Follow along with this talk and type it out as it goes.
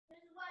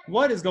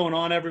What is going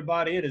on,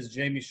 everybody? It is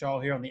Jamie Shaw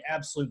here on the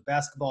Absolute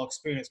Basketball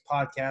Experience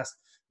podcast.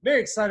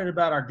 Very excited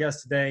about our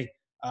guest today.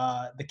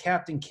 The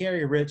captain,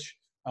 Kerry Rich,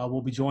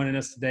 will be joining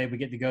us today. We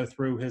get to go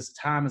through his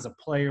time as a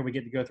player. We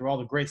get to go through all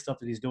the great stuff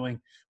that he's doing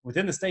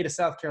within the state of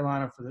South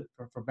Carolina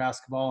for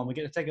basketball. And we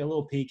get to take a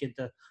little peek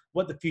into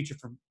what the future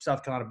for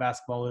South Carolina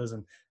basketball is.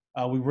 And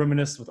we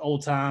reminisce with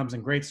old times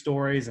and great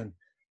stories and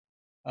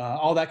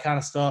all that kind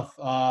of stuff.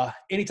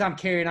 Anytime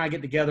Kerry and I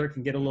get together, it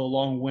can get a little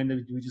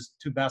long-winded. We're just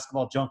two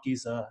basketball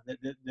junkies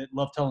that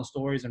love telling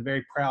stories and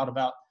very proud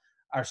about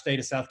our state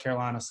of South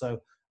Carolina. So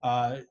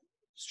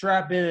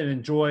strap in and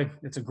enjoy.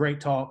 It's a great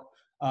talk.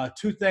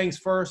 Two things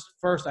first.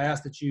 First, I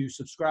ask that you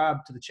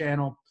subscribe to the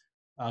channel,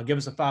 give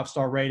us a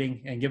 5-star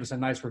rating, and give us a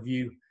nice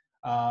review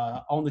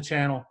on the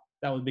channel.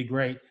 That would be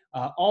great.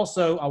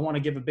 Also, I want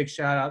to give a big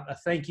shout-out, a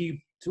thank you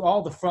to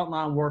all the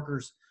frontline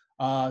workers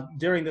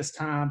during this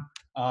time.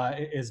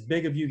 It's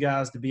big of you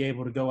guys to be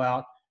able to go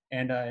out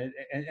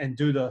and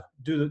do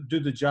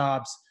the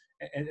jobs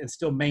and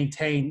still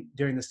maintain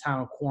during this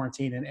time of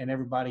quarantine and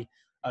everybody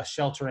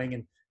sheltering.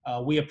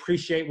 And we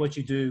appreciate what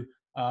you do.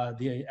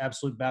 The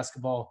Absolute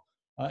Basketball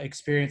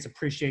Experience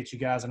appreciates you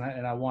guys, and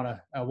I want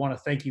to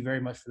thank you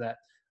very much for that.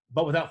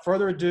 But without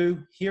further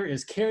ado, here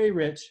is Kerry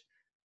Rich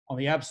on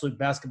the Absolute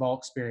Basketball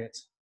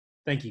Experience.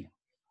 Thank you.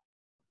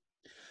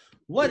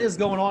 What is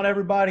going on,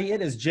 everybody?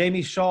 It is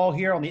Jamie Shaw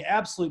here on the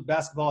Absolute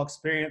Basketball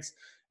Experience.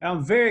 And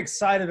I'm very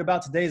excited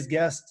about today's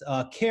guest,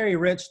 Kerry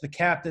Rich, the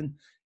captain.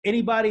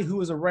 Anybody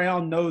who is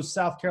around knows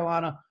South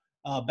Carolina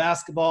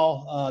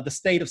basketball, the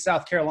state of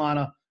South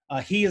Carolina.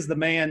 He is the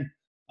man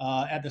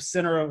at the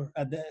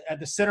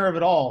center of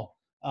it all.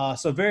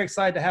 So very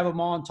excited to have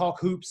him on, talk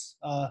hoops,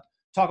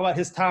 talk about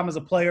his time as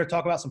a player,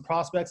 talk about some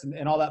prospects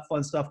and all that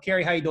fun stuff.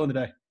 Kerry, how you doing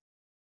today?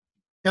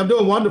 I'm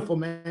doing wonderful,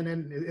 man,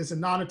 and it's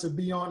an honor to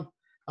be on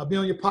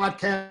your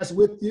podcast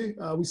with you.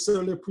 We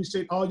certainly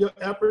appreciate all your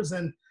efforts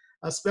and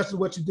especially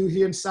what you do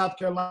here in South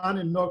Carolina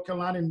and North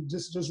Carolina and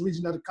just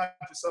region of the country.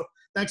 So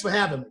thanks for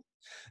having me.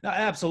 No,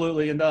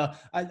 absolutely. And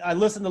I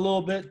listened a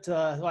little bit.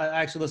 I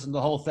actually listened to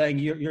the whole thing,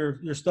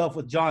 your stuff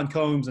with John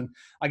Combs. And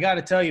I got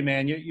to tell you,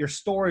 man, your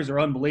stories are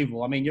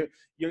unbelievable. I mean,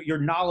 your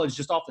knowledge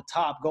just off the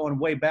top going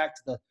way back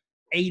to the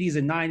 80s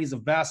and 90s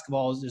of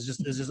basketball is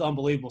just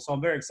unbelievable. So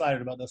I'm very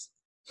excited about this.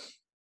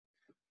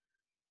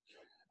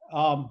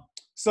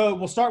 So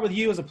we'll start with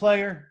you as a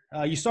player.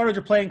 You started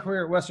your playing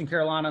career at Western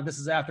Carolina. This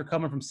is after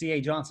coming from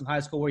C.A. Johnson High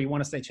School, where you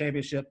won a state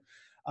championship.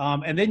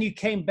 And then you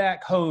came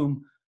back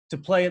home to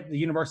play at the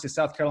University of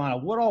South Carolina.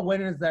 What all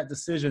went into that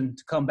decision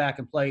to come back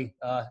and play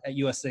at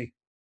USC?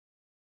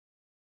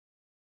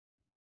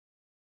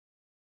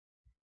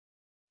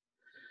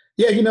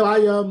 Yeah,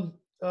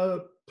 I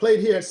played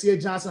here at C.A.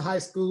 Johnson High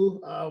School,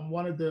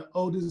 one of the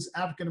oldest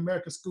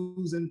African-American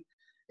schools in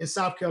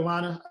South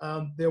Carolina.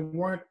 There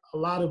weren't a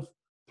lot of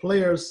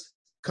players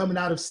coming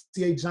out of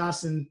C.A.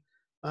 Johnson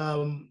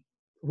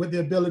with the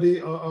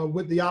ability or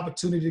with the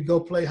opportunity to go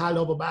play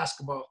high-level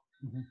basketball.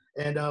 Mm-hmm.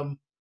 And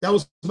that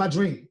was my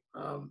dream.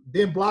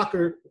 Ben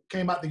Blocker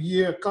came out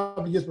a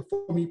couple of years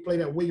before me, played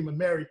at William &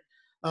 Mary.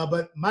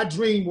 But my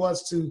dream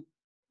was to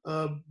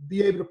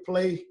be able to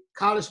play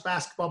college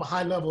basketball, but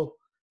high-level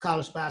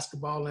college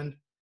basketball. And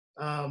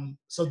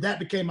so that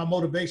became my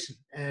motivation.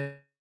 And,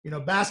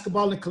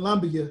 basketball in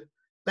Columbia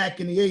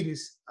back in the 80s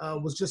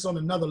was just on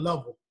another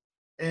level.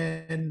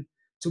 And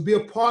to be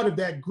a part of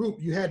that group,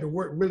 you had to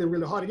work really,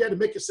 really hard. You had to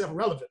make yourself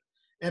relevant.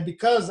 And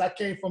because I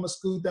came from a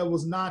school that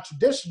was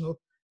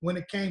non-traditional when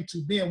it came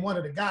to being one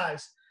of the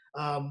guys,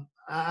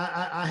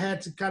 I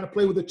had to kind of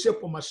play with a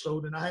chip on my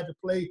shoulder, and I had to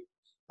play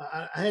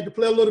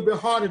a little bit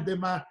harder than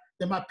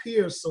my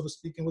peers, so to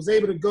speak, and was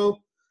able to go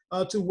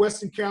to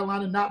Western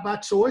Carolina not by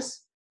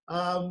choice.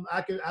 I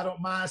don't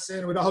mind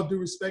saying, with all due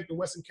respect to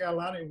Western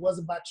Carolina, it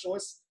wasn't by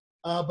choice,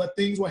 but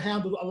things were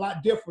handled a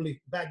lot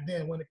differently back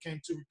then when it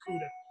came to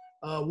recruiting.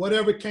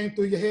 Whatever came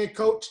through your head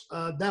coach,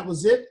 that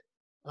was it.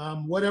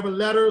 Whatever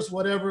letters,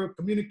 whatever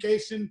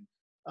communication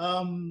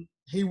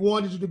he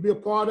wanted you to be a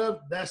part of,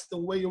 that's the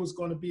way it was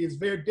going to be. It's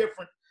very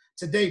different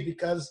today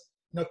because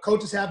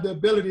coaches have the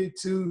ability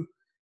to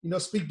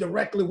speak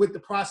directly with the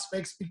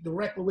prospects, speak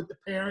directly with the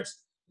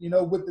parents.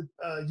 With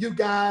you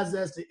guys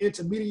as the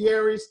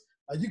intermediaries,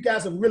 you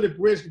guys have really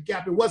bridged the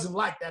gap. It wasn't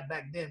like that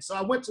back then. So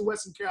I went to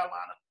Western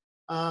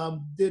Carolina,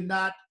 did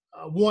not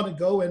want to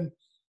go, and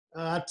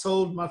I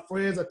told my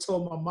friends, I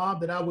told my mom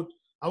that I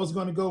was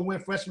going to go win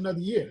Freshman of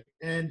the Year,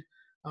 and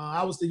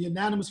I was the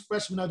unanimous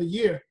Freshman of the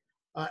Year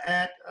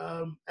at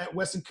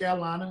Western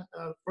Carolina,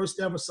 first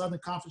ever Southern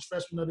Conference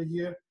Freshman of the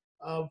Year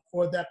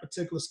for that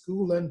particular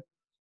school. And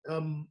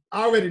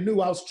I already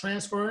knew I was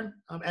transferring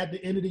at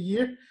the end of the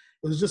year.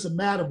 It was just a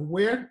matter of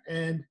where,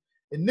 and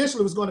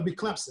initially it was going to be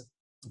Clemson.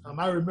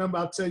 I remember,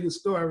 I'll tell you a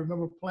story. I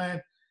remember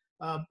playing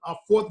our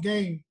fourth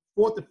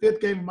or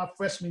fifth game of my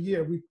freshman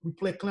year. We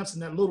played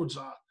Clemson at Little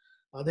John.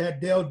 They had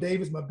Dale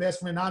Davis, my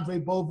best friend, Andre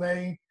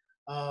Beauvain,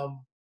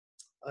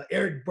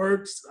 Eric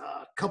Burks,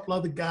 a couple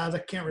other guys. I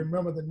can't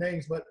remember the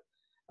names, but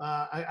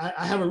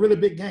I have a really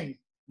big game.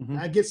 Mm-hmm.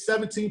 I get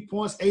 17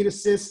 points, 8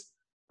 assists,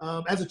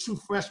 as a true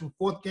freshman,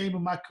 4th game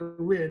of my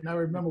career. And I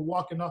remember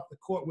walking off the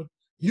court with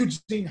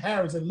Eugene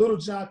Harris and Little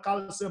John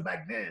Coliseum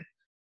back then.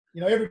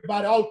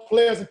 Everybody, all the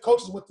players and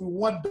coaches went through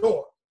one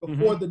door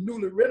before the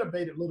newly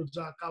renovated Little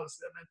John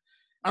Coliseum. And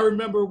I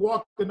remember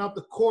walking up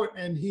the court,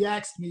 and he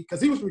asked me,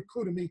 because he was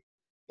recruiting me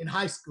in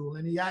high school,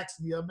 and he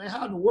asked me, man,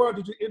 how in the world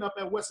did you end up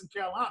at Western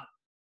Carolina?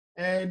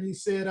 And he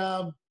said,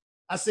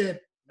 I said,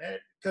 man,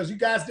 because you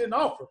guys didn't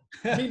offer.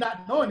 Me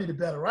not knowing any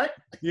better, right?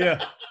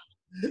 Yeah.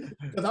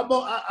 Because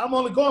I'm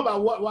only going by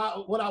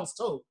what I was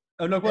told.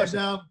 Oh, no question.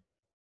 And,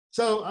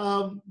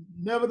 so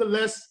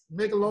nevertheless,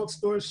 make a long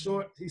story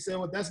short, he said,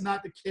 well, that's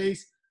not the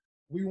case.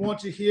 We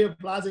want you here,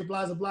 blase,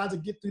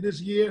 get through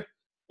this year,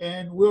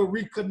 and we'll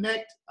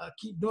reconnect.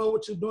 Keep doing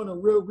what you're doing,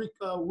 and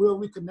we'll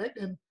reconnect.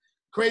 And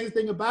crazy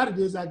thing about it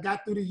is I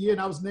got through the year,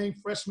 and I was named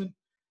freshman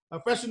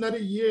of the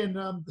year.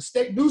 And the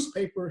state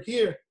newspaper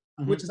here,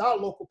 which is our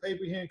local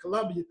paper here in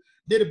Columbia,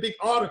 did a big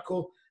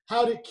article.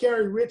 How did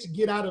Kerry Rich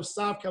get out of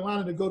South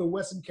Carolina to go to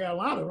Western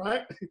Carolina,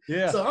 right?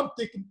 Yeah. So I'm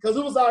thinking, because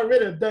it was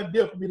already a done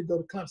deal for me to go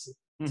to Clemson.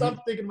 So I'm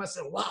thinking to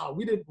myself, wow,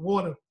 we didn't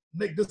want to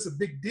make this a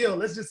big deal.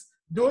 Let's just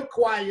do it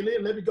quietly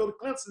and let me go to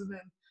Clemson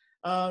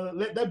and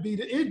let that be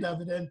the end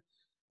of it. And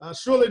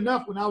surely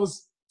enough, when I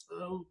was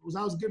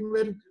getting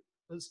ready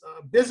to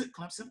visit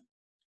Clemson,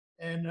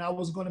 and I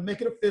was going to make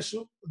it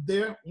official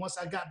there once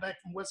I got back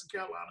from Western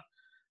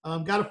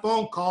Carolina, got a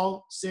phone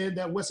call saying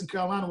that Western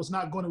Carolina was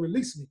not going to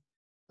release me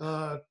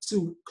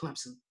to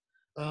Clemson.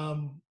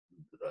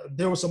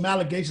 There were some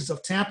allegations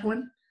of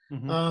tampering.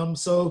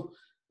 So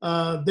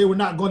they were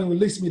not going to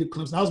release me to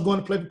Clemson. I was going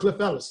to play for Cliff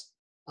Ellis.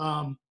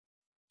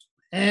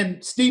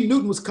 And Steve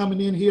Newton was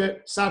coming in here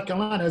at South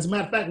Carolina. As a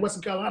matter of fact,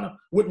 Western Carolina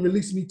wouldn't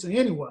release me to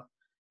anyone.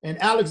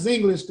 And Alex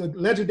English, the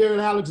legendary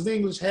Alex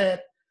English,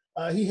 had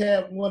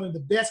one of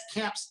the best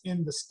camps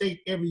in the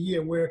state every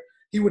year, where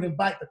he would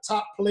invite the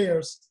top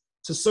players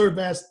to serve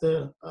as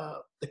the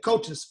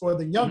coaches for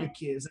the younger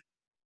kids.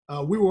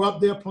 We were up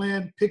there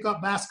playing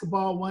pickup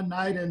basketball one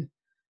night, and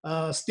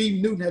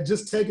Steve Newton had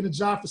just taken a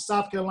job for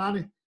South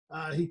Carolina.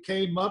 He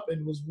came up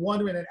and was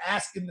wondering and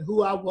asking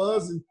who I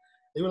was, and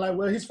they were like,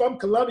 well, he's from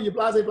Columbia,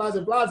 blase,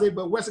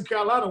 but Western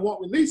Carolina won't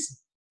release him.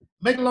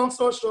 Make a long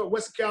story short,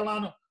 Western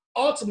Carolina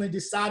ultimately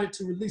decided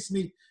to release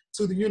me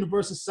to the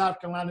University of South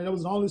Carolina. That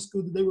was the only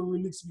school that they would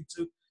release me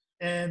to,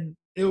 and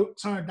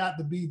it turned out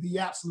to be the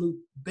absolute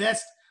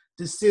best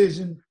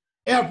decision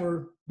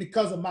ever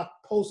because of my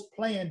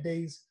post-playing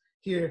days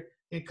here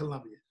in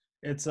Columbia.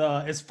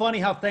 It's funny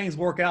how things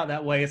work out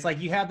that way. It's like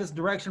you have this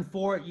direction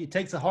for it, it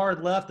takes a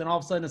hard left, and all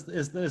of a sudden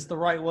it's the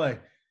right way.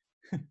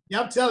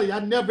 Yeah, I'm telling you, I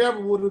never ever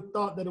would have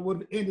thought that it would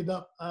have ended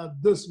up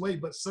this way,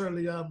 but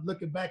certainly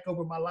looking back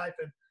over my life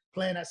and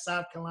playing at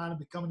South Carolina,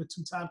 becoming a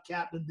 2-time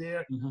captain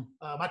there.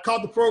 I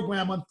caught the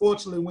program,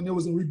 unfortunately, when it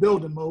was in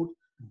rebuilding mode.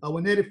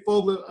 When Eddie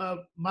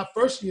Fogler, my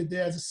first year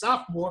there as a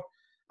sophomore,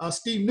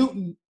 Steve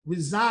Newton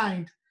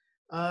resigned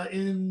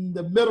in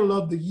the middle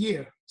of the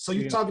year. So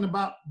you're talking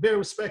about, very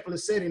respectfully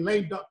said, a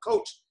lame duck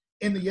coach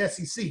in the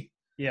SEC.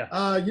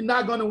 Yeah. You're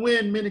not going to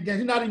win many games.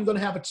 You're not even going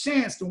to have a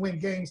chance to win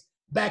games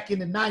back in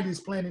the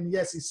 90s playing in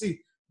the SEC.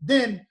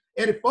 Then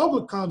Eddie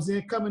Fogler comes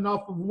in, coming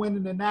off of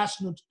winning the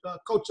National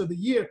Coach of the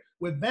Year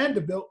with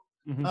Vanderbilt.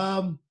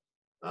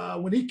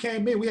 When he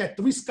came in, we had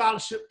 3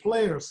 scholarship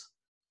players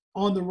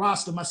on the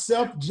roster,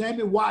 myself,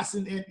 Jamie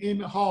Watson, and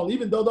Emmett Hall.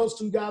 Even though those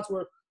 2 guys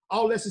were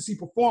all SEC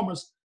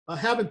performers,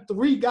 having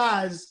 3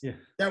 guys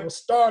that were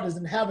starters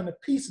and having to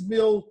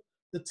piecemeal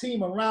the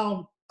team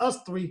around us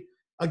 3,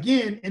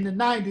 again, in the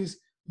 90s,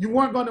 you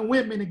weren't going to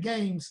win many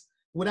games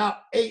without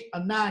 8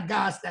 or 9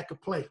 guys that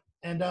could play.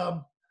 And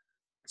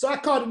so I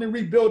caught it in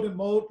rebuilding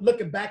mode.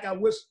 Looking back, I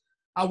wish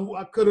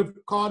I could have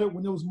caught it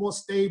when it was more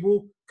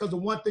stable, because the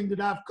one thing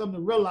that I've come to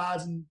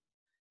realize in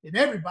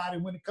everybody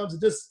when it comes to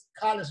this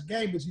college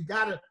game is you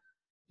gotta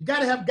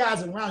have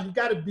guys around. You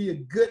got to be a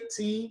good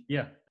team.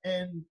 Yeah.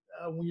 And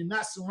when you're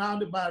not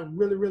surrounded by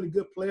really, really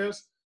good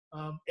players,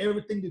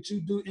 everything that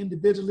you do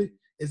individually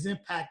is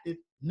impacted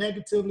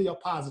negatively or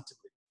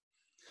positively.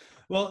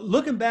 Well,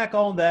 looking back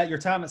on that, your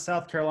time at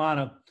South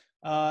Carolina,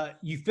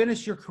 you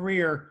finished your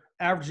career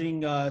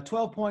averaging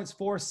 12 points,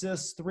 4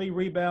 assists, 3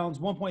 rebounds,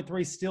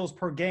 1.3 steals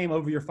per game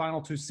over your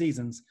final 2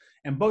 seasons.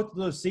 And both of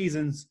those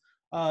seasons,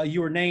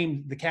 you were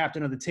named the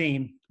captain of the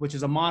team, which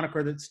is a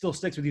moniker that still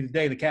sticks with you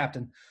today, the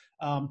captain.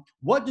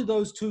 What do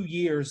those 2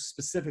 years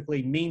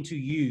specifically mean to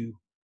you,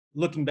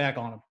 looking back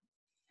on them?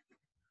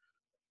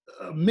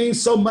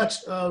 Means so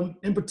much,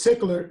 in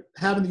particular,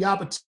 having the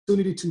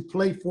opportunity to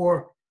play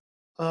for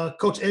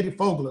Coach Eddie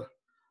Fogler,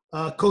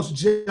 Coach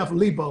Jeff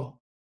Lebo.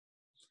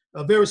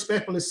 Very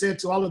respectfully said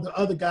to all of the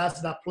other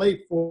guys that I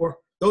played for,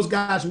 those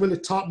guys really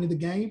taught me the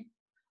game.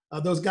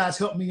 Those guys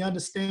helped me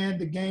understand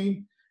the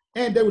game.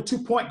 And they were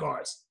 2 point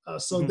guards.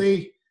 So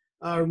they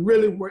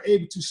really were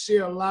able to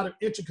share a lot of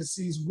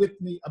intricacies with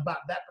me about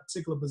that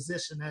particular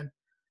position. And,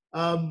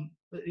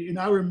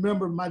 I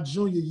remember my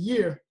junior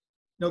year,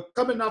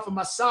 coming off of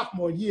my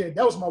sophomore year,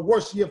 that was my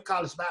worst year of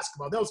college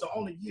basketball. That was the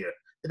only year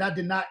that I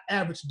did not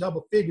average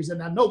double figures.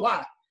 And I know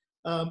why.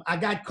 I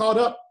got caught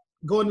up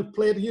going to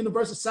play at the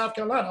University of South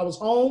Carolina. I was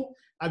home.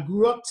 I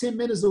grew up 10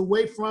 minutes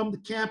away from the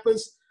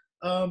campus.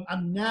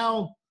 I'm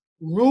now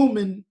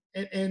rooming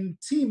and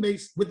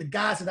teammates with the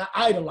guys that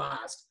I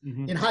idolized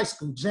in high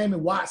school. Jamie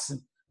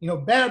Watson.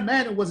 Barry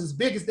Manning was as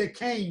big as they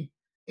came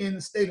in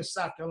the state of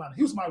South Carolina.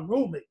 He was my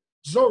roommate.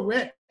 Joe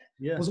Rett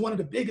was one of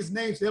the biggest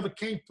names that ever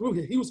came through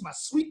here. He was my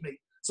suite mate.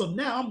 So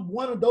now I'm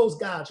one of those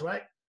guys,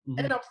 right?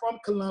 And I'm from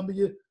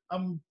Columbia.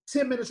 I'm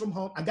 10 minutes from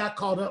home. I got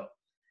caught up,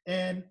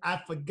 and I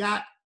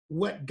forgot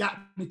what got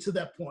me to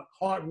that point.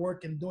 Hard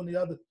work and doing the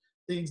other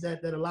things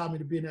that allowed me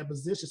to be in that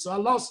position. So I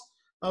lost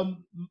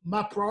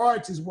my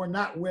priorities were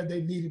not where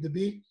they needed to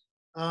be.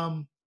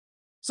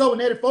 So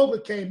when Eddie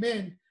Fogler came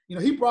in,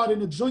 he brought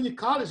in a junior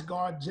college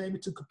guard, Jamie,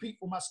 to compete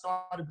for my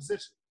starting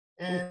position.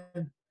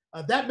 And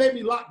that made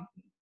me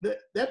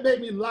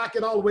lock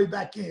it all the way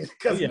back in,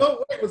 because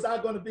no way was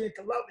I going to be in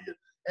Columbia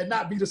and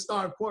not be the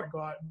starting point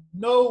guard.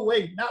 No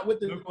way, not with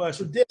the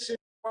tradition,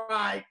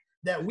 pride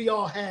that we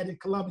all had in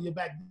Columbia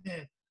back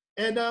then.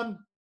 And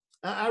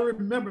I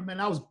remember, man,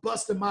 I was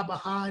busting my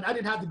behind. I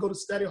didn't have to go to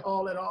study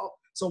hall at all.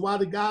 So while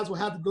the guys would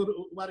go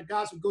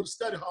to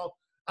study hall,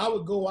 I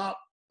would go out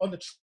on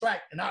the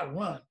track and I'd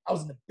run. I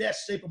was in the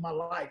best shape of my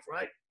life,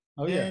 right?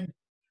 And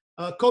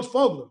Coach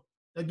Fogler,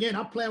 again,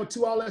 I'm playing with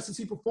 2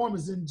 All-SEC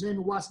performers in Jamie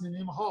Watson and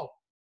Emma Hall.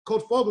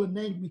 Coach Fogler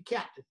named me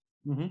captain.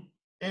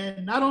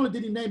 And not only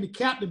did he name me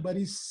captain, but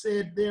he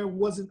said there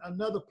wasn't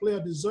another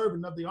player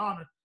deserving of the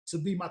honor to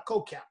be my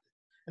co-captain.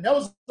 And that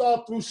was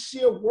all through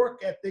sheer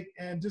work ethic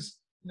and just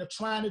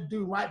trying to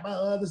do right by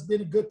others,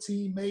 being a good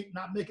teammate,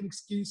 not making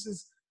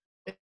excuses.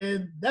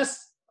 And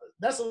that's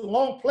a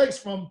long place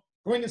from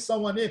bringing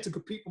someone in to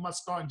compete for my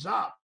starting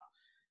job.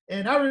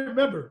 And I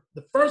remember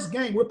the first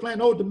game, we're playing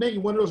Old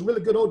Dominion, one of those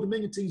really good Old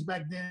Dominion teams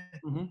back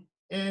then.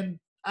 And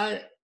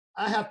I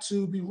have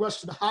to be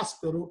rushed to the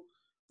hospital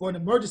for an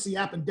emergency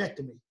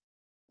appendectomy.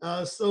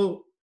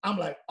 So I'm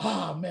like,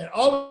 oh man,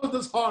 all of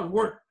this hard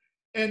work.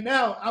 And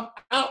now I'm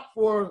out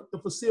for the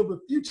foreseeable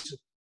future.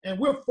 And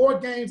we're 4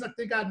 games. I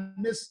think I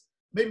missed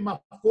maybe my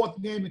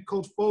 4th game in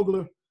Coach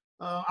Fogler.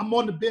 I'm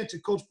on the bench,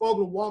 and Coach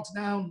Fogler walks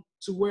down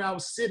to where I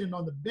was sitting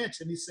on the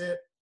bench, and he said,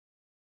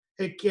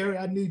 "Hey, Kerry,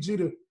 I need you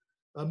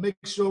to make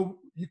sure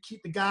you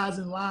keep the guys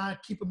in line,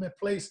 keep them in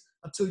place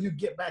until you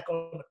get back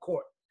on the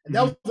court." And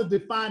that was a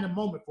defining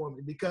moment for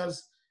me,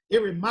 because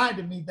it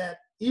reminded me that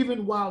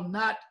even while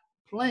not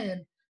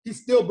playing, he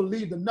still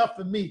believed enough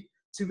in me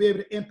to be able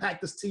to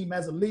impact this team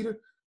as a leader.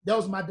 That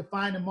was my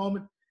defining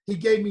moment. He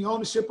gave me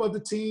ownership of the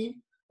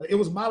team. It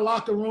was my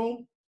locker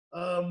room.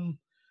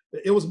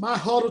 It was my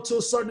huddle to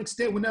a certain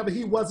extent whenever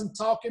he wasn't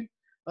talking.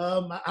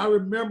 I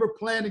remember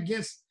playing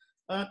against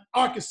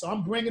Arkansas.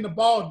 I'm bringing the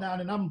ball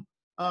down, and I'm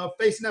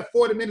facing that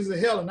 40 minutes of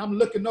hell, and I'm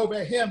looking over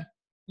at him,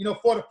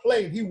 for the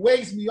play. And he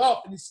waves me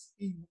off,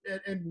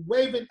 and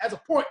waving as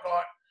a point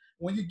guard.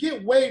 When you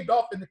get waved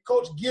off and the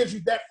coach gives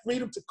you that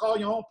freedom to call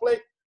your own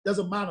play, there's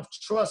an amount of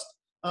trust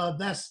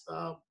that's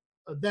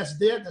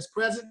there, that's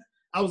present.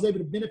 I was able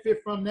to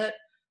benefit from that.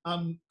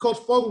 Coach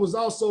Fogler was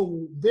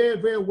also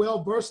very, very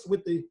well versed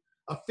with the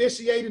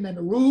officiating and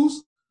the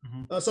rules.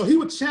 So he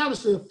would challenge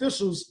the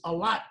officials a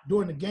lot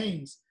during the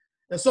games.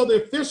 And so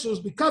the officials,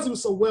 because he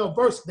was so well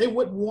versed, they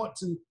wouldn't want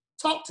to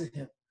talk to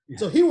him.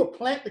 So he would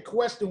plant the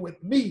question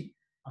with me,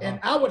 and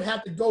I would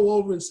have to go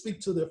over and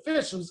speak to the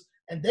officials,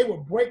 and they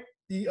would break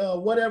the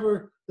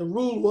whatever the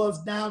rule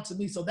was down to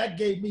me. So that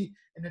gave me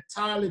an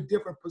entirely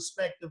different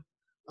perspective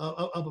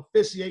of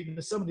officiating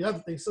and some of the other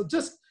things. So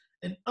just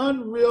an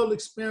unreal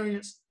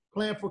experience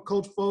playing for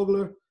Coach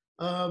Fogler.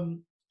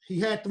 He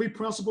had 3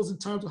 principles in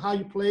terms of how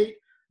you played.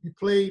 You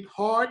played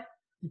hard,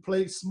 you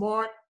played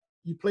smart,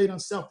 you played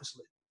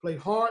unselfishly. Played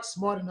hard,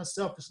 smart, and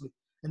unselfishly.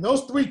 And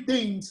those 3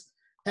 things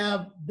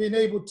have been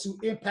able to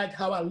impact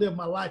how I live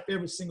my life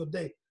every single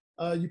day.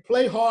 You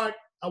play hard,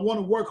 I want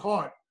to work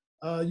hard.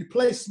 You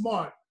play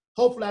smart.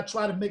 Hopefully I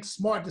try to make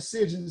smart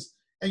decisions.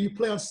 And you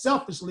play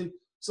unselfishly.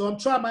 So I'm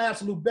trying my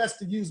absolute best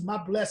to use my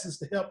blessings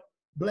to help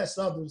bless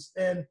others.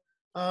 And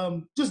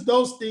just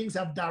those things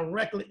have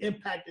directly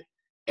impacted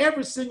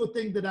every single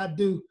thing that I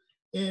do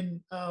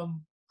in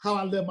how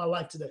I live my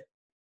life today.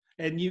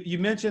 And you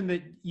mentioned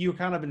that you're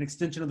kind of an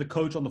extension of the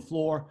coach on the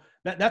floor.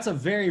 That's a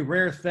very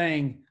rare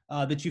thing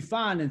that you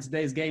find in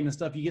today's game and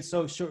stuff. You get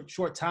so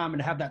short time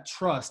and to have that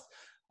trust.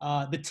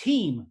 The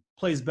team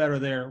plays better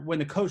there when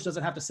the coach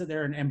doesn't have to sit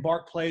there and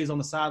embark plays on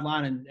the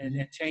sideline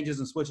and changes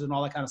and switches and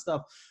all that kind of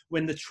stuff.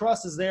 When the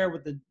trust is there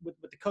with the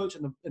coach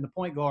and the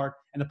point guard,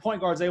 and the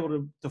point guard is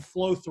able to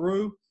flow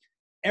through,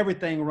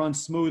 everything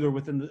runs smoother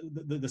within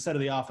the set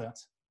of the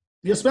offense.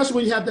 Yeah, especially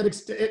when you have that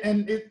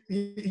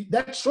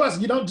that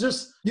trust. You don't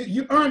just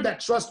you earn that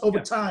trust over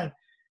time,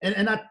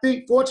 and I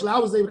think fortunately I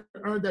was able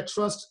to earn that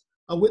trust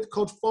with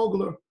Coach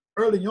Fogler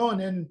early on.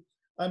 And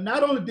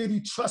not only did he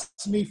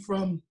trust me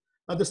from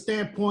the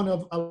standpoint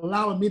of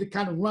allowing me to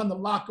kind of run the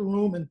locker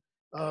room and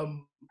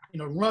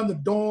run the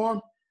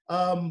dorm,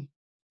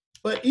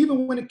 but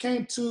even when it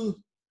came to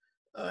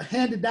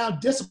handing down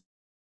discipline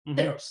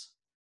errors,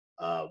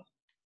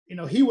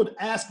 he would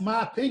ask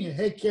my opinion.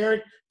 Hey,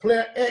 Kerry,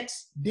 player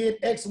X did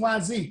X, Y,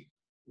 Z.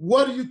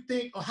 What do you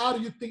think, or how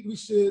do you think we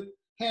should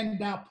hand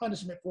down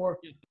punishment for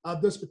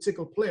this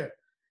particular player?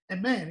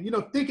 And man,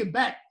 thinking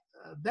back,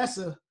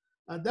 that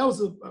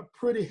was a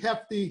pretty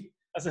hefty.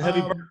 That's a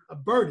heavy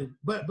burden.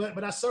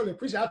 But I certainly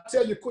appreciate it. I'll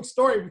tell you a quick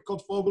story with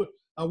Coach Fogler.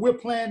 We're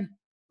playing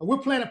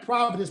at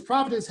Providence.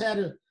 Providence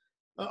had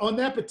on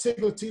that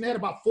particular team, they had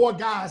about 4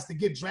 guys to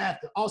get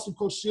drafted. Also,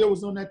 Coach Shield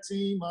was on that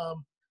team.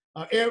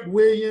 Eric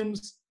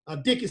Williams,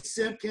 Dickie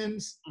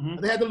Simpkins.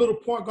 Mm-hmm. They had the little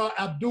point guard,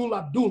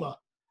 Abdullah.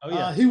 Oh,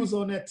 yeah. He was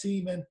on that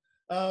team. And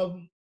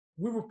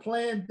we were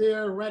playing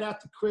there right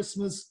after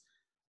Christmas,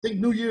 I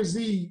think New Year's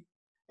Eve.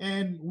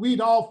 And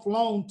we'd all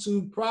flown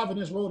to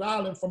Providence, Rhode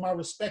Island from our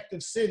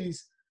respective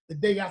cities the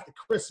day after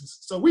Christmas.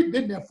 So we'd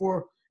been there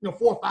for, 4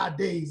 or 5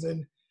 days.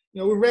 And,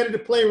 we're ready to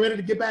play, ready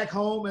to get back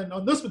home. And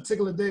on this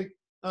particular day,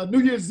 New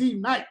Year's Eve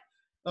night,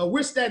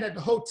 we're staying at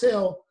the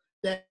hotel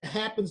that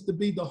happens to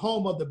be the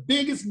home of the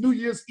biggest New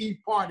Year's Eve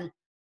party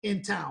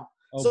in town.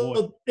 Oh, so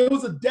boy. It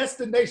was a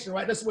destination,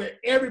 right? That's where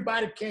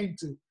everybody came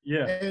to.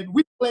 Yeah. And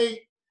we played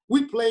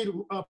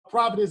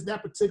Providence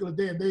that particular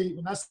day, and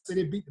when I say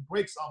they beat the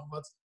brakes off of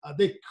us,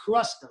 they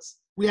crushed us.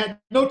 We had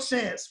no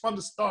chance from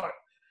the start.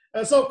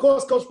 And so, of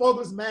course, Coach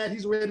Fogler's mad.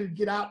 He's ready to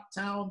get out of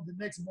town the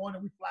next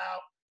morning. We fly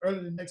out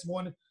early the next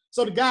morning.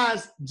 So the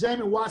guys,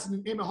 Jamie Watson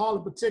and Emmett Hall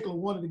in particular,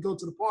 wanted to go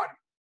to the party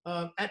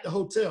at the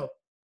hotel.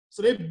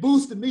 So they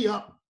boosted me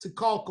up to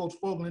call Coach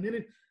Fogler. And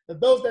then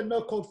those that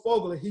know Coach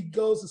Fogler, he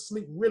goes to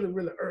sleep really,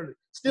 really early,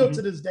 still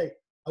to this day.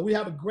 We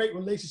have a great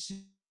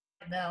relationship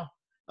right now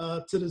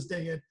to this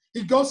day. And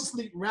he goes to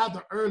sleep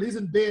rather early. He's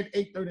in bed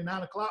 8:30,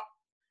 9 o'clock.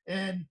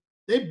 And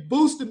they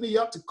boosted me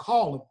up to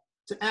call him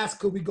to ask,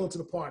 could we go to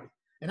the party?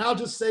 And I'll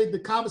just say the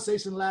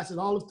conversation lasted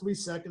all of 3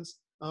 seconds,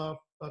 a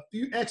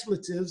few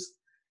expletives.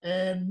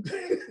 And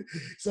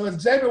so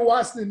as Jamie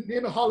Watson and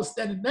Emmett Hall are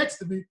standing next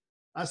to me,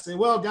 I say,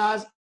 well,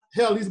 guys,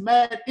 hell, he's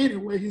mad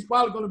anyway. He's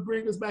probably going to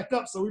bring us back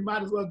up, so we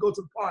might as well go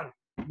to the party.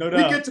 No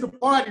doubt. We get to the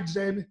party,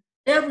 Jamie.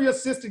 Every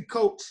assistant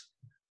coach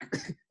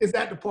is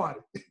at the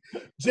party.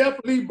 Jeff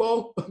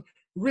Lebo,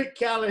 Rick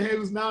Callahan,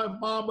 who's now in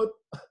Monmouth.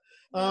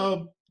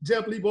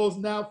 Jeff Lebo is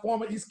now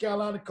former East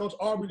Carolina coach,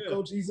 Auburn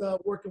coach. He's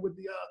working with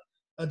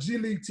the G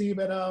League team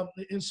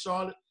in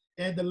Charlotte.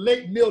 And the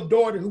late Neil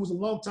Doherty, who was a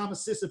longtime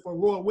assistant for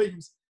Roy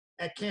Williams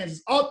at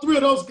Kansas. All 3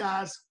 of those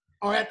guys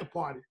are at the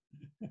party.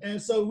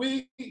 And so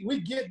we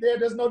get there.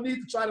 There's no need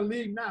to try to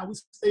leave now. We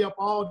stay up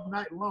all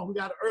night long. We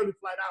got an early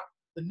flight out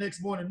the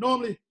next morning.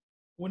 Normally,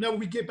 whenever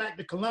we get back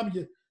to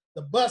Columbia,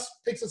 the bus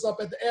picks us up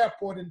at the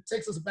airport and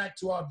takes us back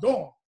to our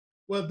dorm.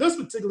 Well, this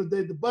particular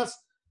day, the bus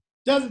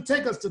doesn't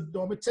take us to the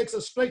dorm. It takes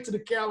us straight to the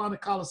Carolina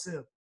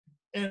Coliseum.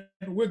 And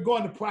we're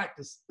going to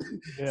practice.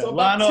 Yeah, so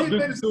about line 10 up,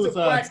 minutes to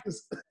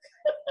practice.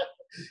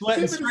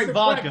 Sweating straight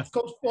vodka.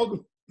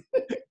 Practice,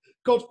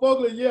 Coach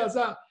Fogler yells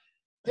out,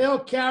 hell,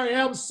 Carrie,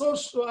 I am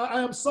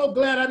so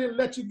glad I didn't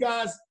let you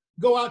guys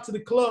go out to the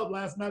club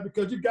last night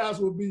because you guys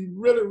will be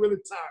really, really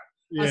tired.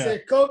 Yeah. I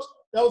said, Coach,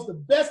 that was the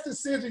best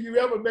decision you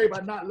ever made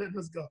by not letting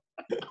us go.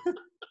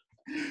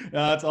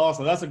 That's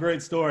awesome. That's a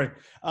great story.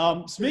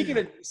 Speaking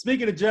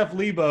of Jeff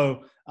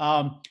Lebo,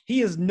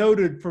 he is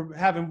noted for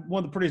having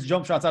one of the prettiest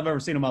jump shots I've ever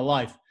seen in my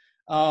life.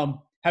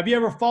 Have you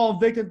ever fallen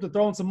victim to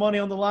throwing some money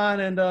on the line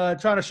and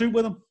trying to shoot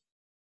with him?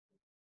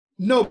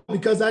 No,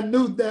 because I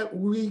knew that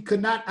we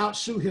could not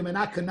outshoot him, and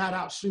I could not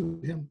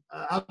outshoot him.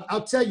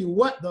 I'll tell you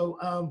what,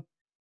 though.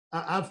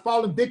 I've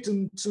fallen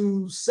victim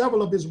to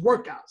several of his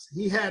workouts.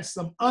 He had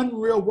some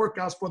unreal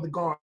workouts for the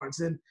guards.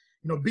 And,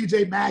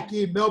 B.J.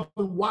 Mackey,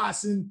 Melvin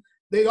Watson,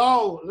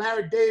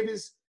 Larry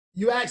Davis,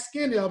 you ask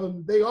any of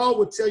them, they all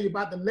would tell you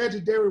about the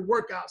legendary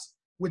workouts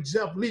with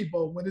Jeff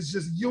Lebo when it's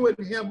just you and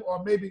him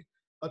or maybe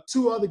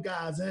 2 other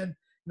guys. And,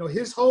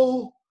 his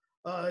whole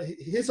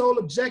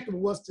objective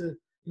was to,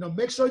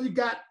 make sure you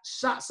got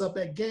shots up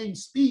at game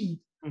speed,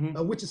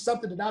 which is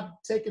something that I've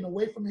taken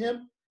away from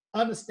him,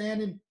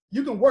 understanding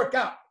you can work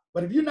out,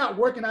 but if you're not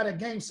working out at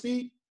game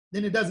speed,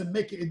 then it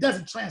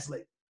doesn't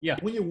translate. Yeah.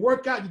 When you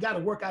work out, you got to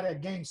work out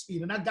at game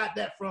speed. And I got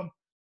that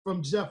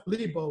from Jeff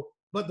Lebo.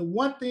 But the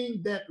one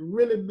thing that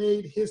really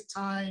made his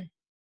time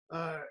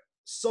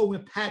so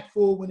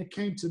impactful when it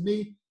came to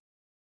me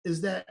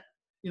is that,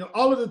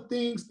 all of the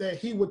things that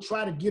he would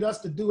try to get us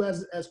to do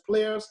as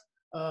players,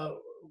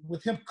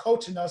 with him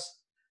coaching us,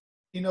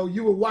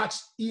 you would watch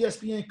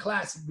ESPN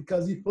Classic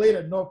because he played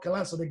at North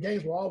Carolina, so the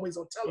games were always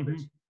on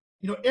television.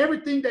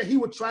 Everything that he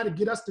would try to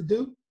get us to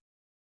do,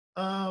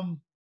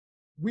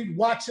 we'd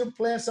watch him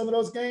playing some of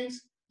those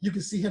games. You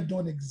can see him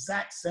doing the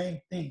exact same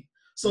thing.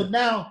 So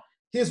now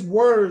his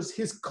words,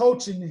 his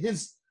coaching,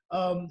 his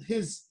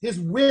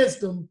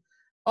wisdom,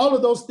 all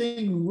of those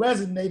things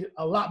resonated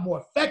a lot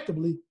more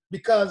effectively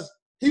because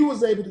he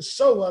was able to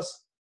show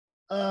us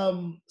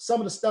some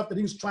of the stuff that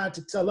he was trying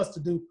to tell us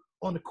to do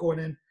on the court.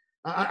 And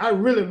I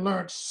really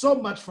learned so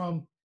much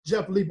from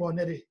Jeff Lebo and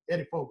Eddie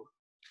Fogler.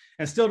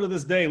 And still to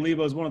this day,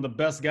 Lebo is one of the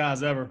best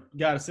guys ever. You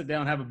got to sit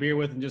down, have a beer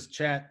with, and just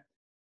chat,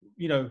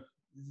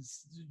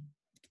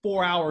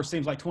 4 hours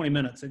seems like 20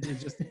 minutes. It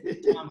just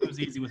time goes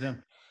easy with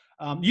him.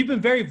 You've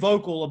been very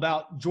vocal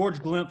about George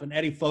Glimpf and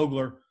Eddie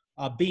Fogler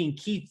being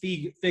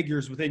key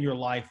figures within your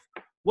life.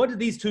 What did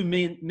these two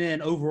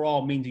men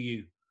overall mean to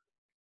you?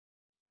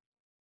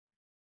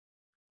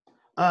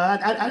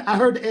 I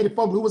heard Eddie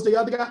Fogler. Who was the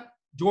other guy?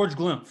 George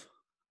Glimpf.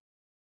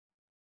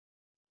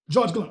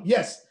 George Glimpf,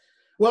 yes.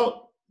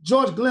 Well,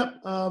 George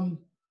Glimpf,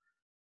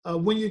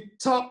 when you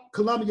talk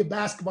Columbia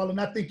basketball, and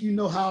I think you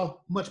know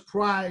how much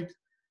pride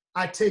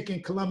I take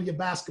in Columbia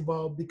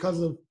basketball because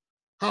of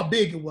how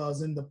big it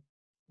was and the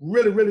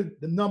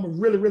number of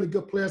really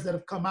good players that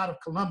have come out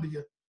of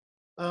Columbia.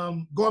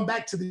 Going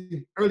back to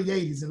the early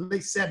 80s and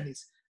late 70s,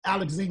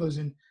 Alex English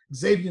and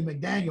Xavier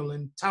McDaniel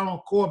and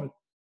Tyrone Corbin.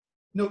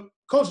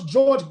 Coach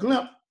George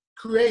Glimpf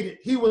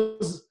he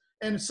was,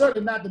 and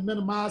certainly not to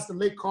minimize the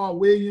late Carl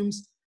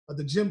Williams,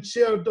 the Jim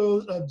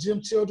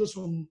Childers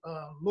from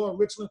Lower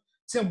Richland,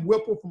 Tim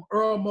Whipple from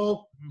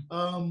Irmo,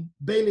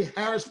 Bailey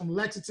Harris from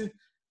Lexington.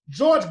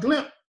 George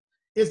Glimpf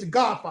is the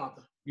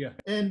godfather. Yeah.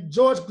 And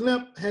George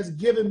Glimpf has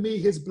given me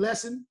his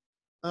blessing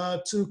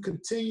to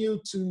continue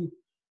to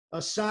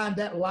shine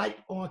that light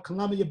on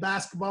Columbia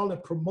basketball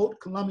and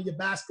promote Columbia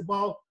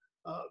basketball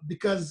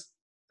because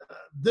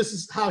this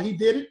is how he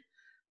did it.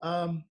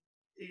 I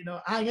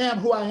am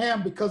who I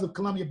am because of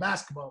Columbia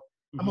basketball.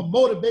 I'm a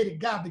motivated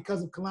guy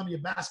because of Columbia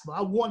basketball.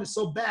 I wanted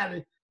so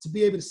badly to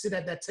be able to sit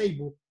at that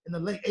table in the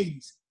late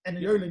 80s and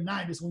the early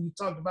 90s when you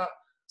talked about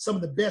some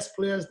of the best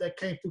players that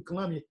came through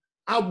Columbia.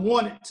 I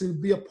wanted to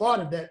be a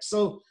part of that.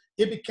 So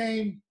it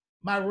became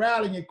my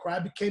rallying cry.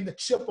 It became the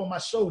chip on my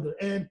shoulder.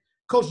 And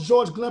Coach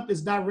George Glimpf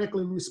is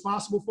directly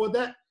responsible for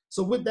that.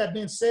 So with that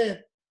being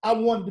said, I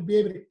wanted to be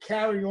able to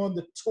carry on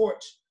the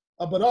torch,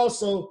 but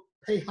also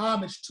pay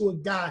homage to a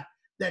guy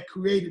that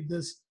created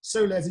this,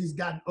 certainly as he's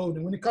gotten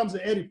older. When it comes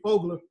to Eddie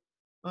Fogler,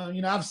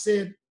 I've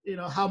said,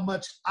 how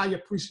much I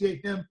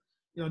appreciate him,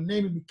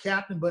 naming me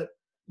captain, but,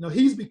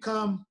 he's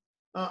become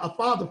a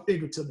father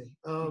figure to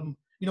me.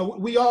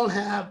 We all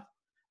have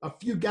a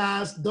few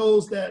guys,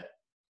 those that,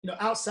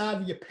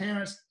 outside of your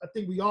parents, I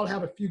think we all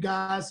have a few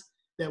guys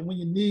that when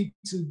you need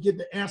to get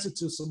the answer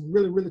to some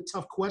really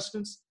tough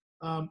questions,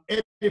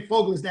 Eddie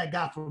Fogler is that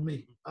guy for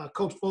me.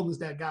 Coach Fogler is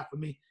that guy for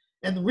me.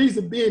 And the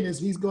reason being is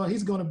he's going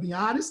to be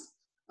honest.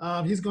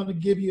 He's going to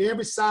give you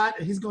every side,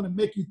 and he's going to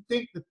make you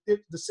think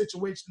the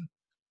situation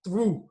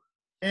through.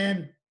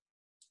 And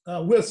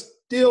we're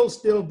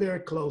still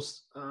very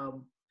close.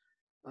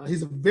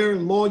 He's a very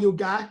loyal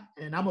guy,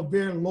 and I'm a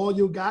very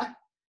loyal guy.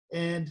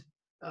 And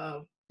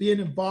being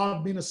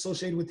involved, being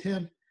associated with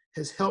him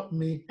has helped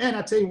me. And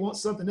I tell you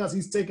something else,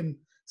 he's taken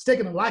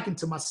a liking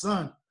to my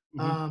son.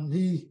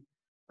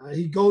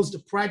 He goes to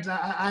practice.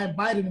 I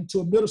invited him to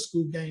a middle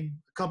school game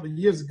a couple of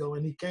years ago,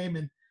 and he came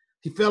and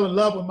he fell in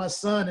love with my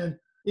son. And,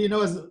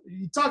 as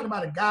you're talking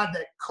about a guy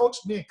that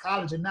coached me in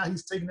college, and now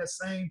he's taking that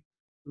same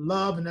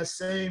love and that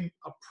same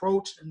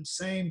approach and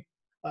same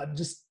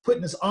just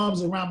putting his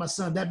arms around my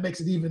son. That makes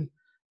it even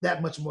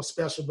that much more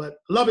special. But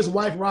I love his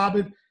wife,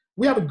 Robin.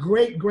 We have a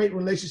great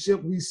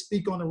relationship. We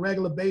speak on a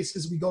regular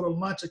basis. We go to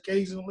lunch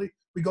occasionally.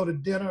 We go to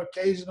dinner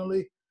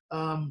occasionally.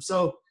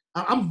 So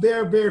I'm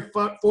very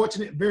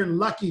fortunate, very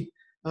lucky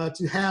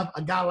to have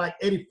a guy like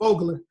Eddie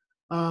Fogler.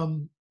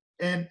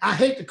 And I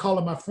hate to call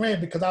him my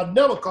friend because I'll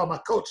never call my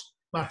coach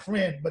my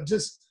friend, but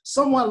just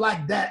someone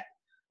like that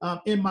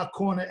in my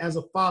corner as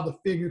a father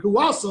figure who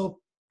also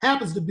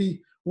happens to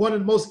be one of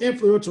the most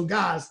influential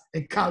guys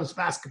in college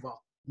basketball.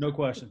 No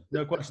question.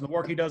 The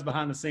work he does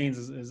behind the scenes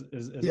is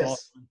yes.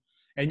 awesome.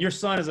 And your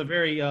son is a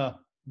very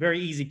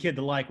easy kid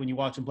to like when you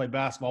watch him play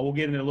basketball. We'll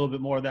get into a little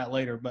bit more of that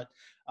later. But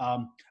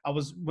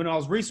when I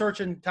was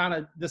researching kind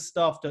of this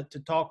stuff to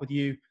talk with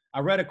you, I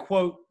read a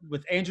quote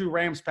with Andrew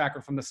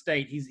Ramspacker from the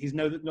State. He's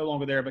no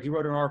longer there, but he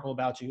wrote an article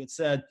about you. It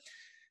said,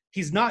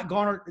 he's not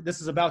garnered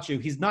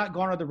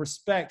the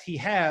respect he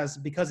has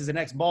because he's an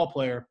ex-ball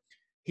player.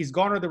 He's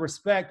garnered the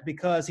respect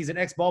because he's an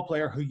ex-ball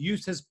player who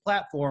used his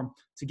platform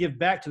to give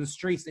back to the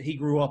streets that he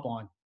grew up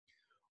on.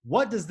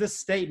 What does this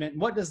statement,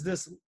 what does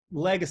this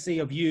legacy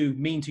of you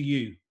mean to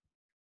you?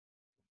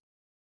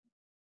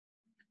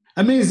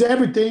 It means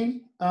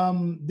everything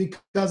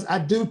because I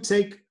do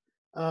take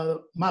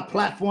my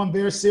platform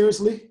very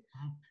seriously.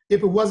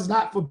 If it was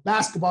not for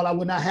basketball, I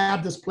would not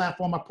have this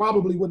platform. I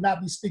probably would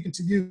not be speaking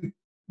to you,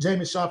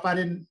 Jamie Shaw, if I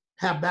didn't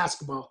have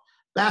basketball.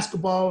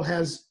 Basketball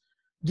has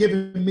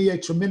given me a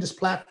tremendous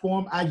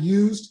platform. I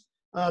used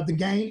the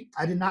game.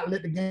 I did not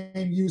let the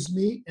game use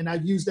me, and I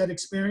used that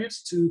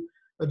experience to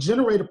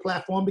generate a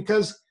platform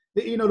because,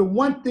 the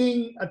one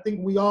thing I think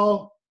we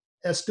all,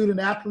 as student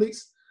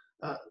athletes,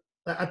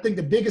 I think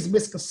the biggest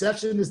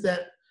misconception is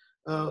that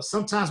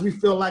sometimes we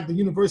feel like the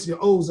university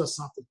owes us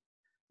something.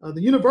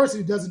 The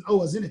university doesn't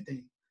owe us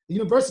anything. The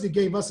university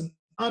gave us an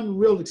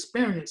unreal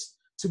experience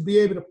to be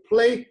able to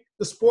play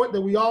the sport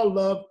that we all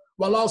love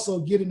while also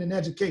getting an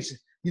education.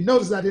 You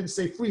notice I didn't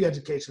say free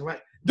education, right?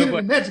 Getting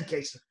an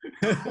education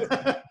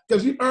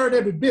because you earned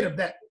every bit of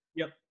that.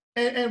 Yep.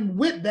 And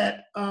with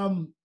that,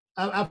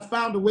 I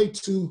found a way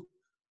to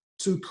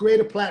create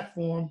a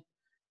platform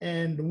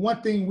And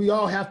one thing we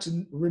all have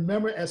to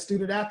remember as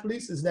student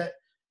athletes is that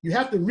you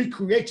have to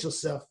recreate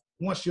yourself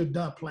once you're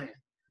done playing.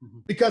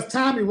 Because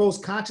time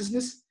erodes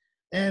consciousness,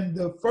 and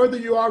the further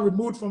you are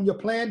removed from your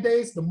playing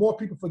days, the more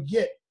people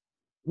forget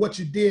what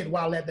you did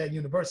while at that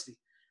university.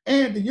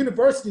 And the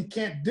university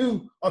can't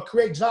do or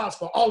create jobs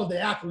for all of the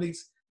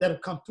athletes that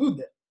have come through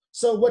there.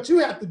 So what you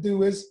have to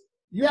do is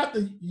you have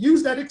to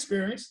use that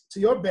experience to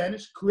your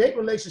advantage, create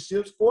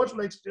relationships, forge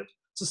relationships,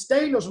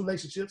 sustain those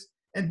relationships,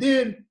 and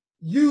then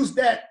use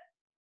that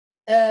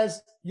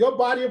as your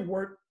body of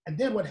work. And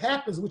then what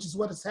happens, which is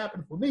what has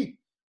happened for me,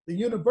 the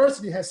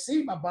university has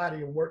seen my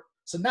body of work.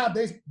 So now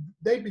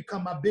they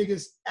become my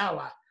biggest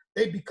ally.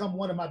 They become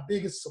one of my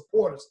biggest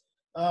supporters.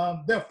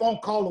 They're a phone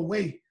call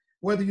away,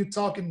 whether you're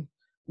talking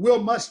Will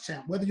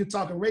Muschamp, whether you're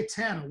talking Ray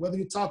Tanner, whether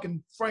you're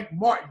talking Frank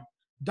Martin,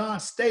 Don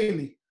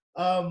Staley.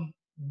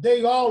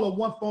 They all are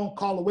one phone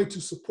call away to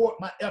support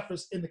my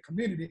efforts in the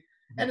community.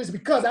 And it's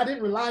because I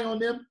didn't rely on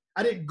them.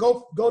 I didn't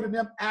go to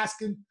them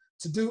asking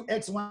to do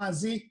X, Y, and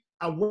Z.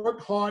 I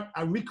worked hard.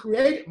 I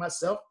recreated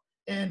myself.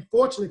 And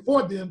fortunately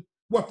for them,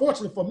 well,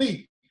 fortunately for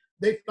me,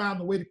 they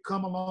found a way to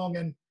come along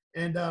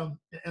and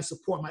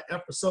support my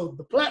efforts. So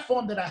the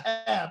platform that I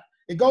have,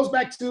 it goes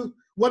back to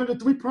one of the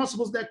 3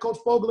 principles that Coach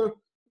Fogler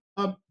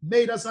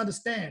made us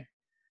understand.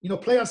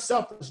 Play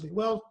unselfishly.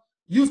 Well,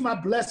 use my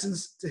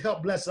blessings to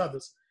help bless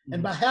others.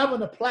 And by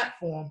having a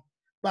platform,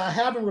 by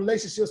having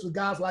relationships with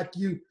guys like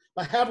you,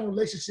 by having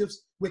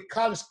relationships with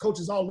college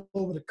coaches all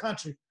over the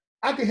country,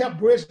 I can help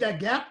bridge that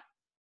gap.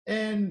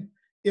 And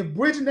if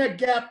bridging that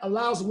gap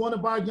allows one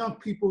of our young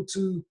people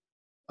to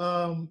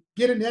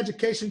get an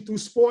education through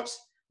sports,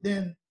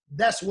 then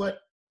that's what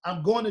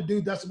I'm going to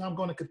do. That's what I'm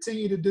going to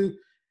continue to do.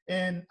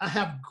 And I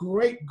have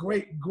great,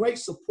 great, great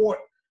support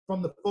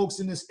from the folks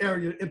in this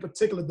area, in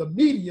particular the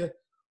media,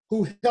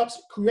 who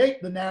helps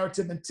create the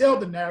narrative and tell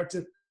the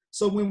narrative.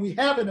 So when we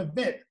have an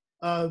event,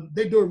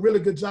 they do a really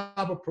good job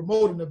of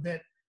promoting the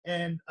event.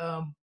 And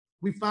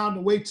we found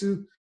a way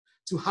to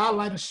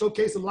highlight and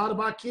showcase a lot of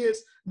our kids,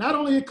 not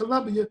only in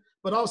Columbia,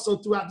 but also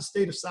throughout the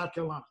state of South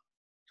Carolina.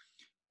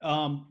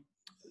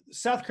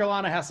 South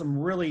Carolina has some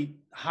really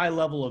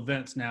high-level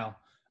events now.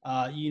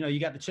 You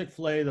got the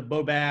Chick-fil-A, the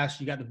Bo Bash,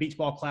 you got the Beach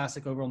Ball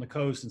Classic over on the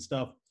coast and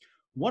stuff.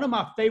 One of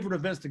my favorite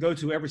events to go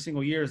to every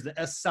single year is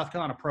the South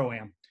Carolina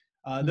Pro-Am.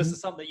 This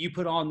is something that you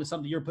put on,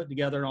 something you're putting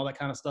together and all that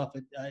kind of stuff.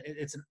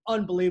 It's an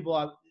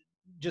unbelievable,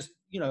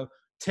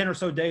 10 or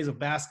so days of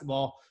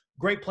basketball.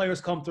 Great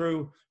players come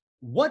through.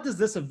 What does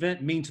this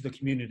event mean to the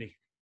community?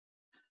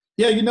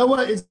 Yeah, you know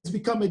what? It's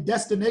become a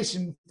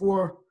destination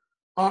for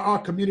our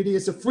community.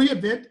 It's a free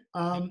event.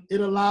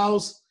 It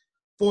allows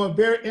for a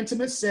very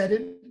intimate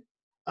setting.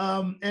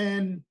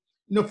 And,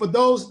 for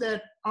those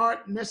that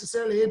aren't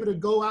necessarily able to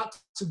go out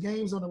to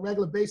games on a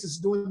regular basis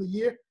during the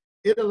year,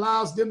 it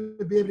allows them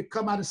to be able to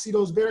come out and see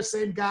those very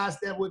same guys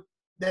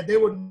that they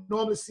would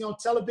normally see on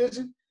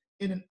television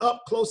in an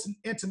up close and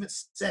intimate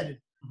setting.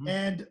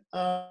 And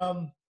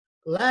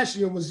last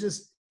year was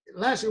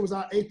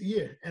our 8th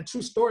year. And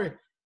true story,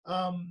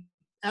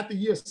 after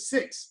year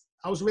 6,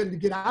 I was ready to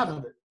get out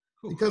of it.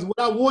 Because what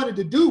I wanted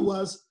to do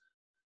was,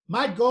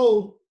 my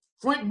goal,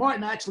 Frank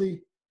Martin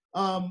actually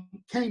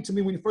came to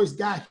me when he first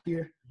got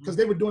here, because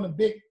they were doing a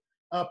big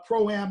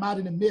pro-am out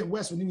in the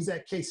Midwest when he was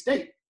at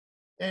K-State.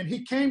 And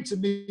he came to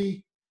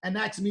me and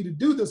asked me to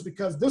do this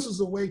because this was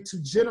a way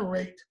to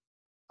generate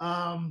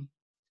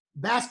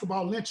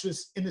basketball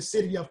interest in the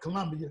city of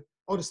Columbia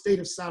or the state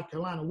of South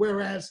Carolina.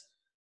 Whereas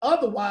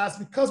otherwise,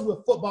 because we're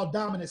a football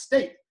dominant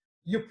state,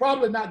 you're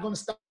probably not going to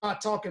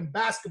start talking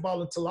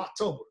basketball until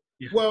October.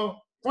 Yeah.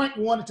 Well, Frank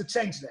wanted to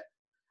change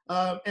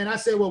that. And I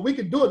said, well, we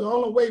can do it. The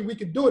only way we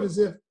can do it is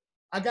if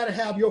I got to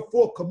have your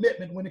full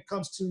commitment when it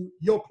comes to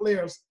your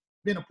players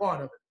being a part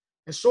of it.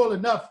 And sure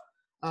enough,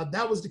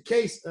 that was the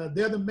case.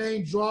 They're the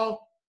main draw.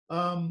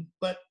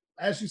 But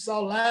as you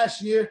saw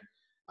last year,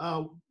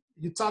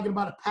 you're talking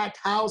about a packed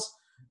house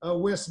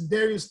where some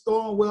Darius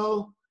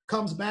Thornwell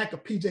comes back, a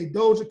PJ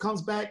Dozier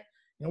comes back.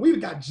 And we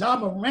got Ja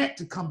Morant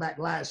to come back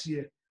last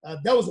year.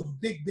 That was a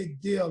big,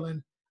 big deal.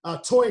 And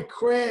Torrey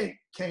Craig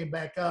came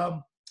back.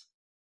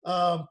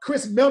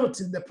 Chris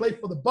Middleton, that played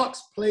for the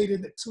Bucks, played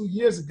in it 2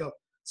 years ago.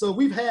 So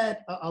we've had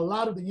a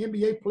lot of the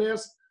NBA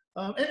players,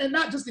 and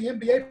not just the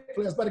NBA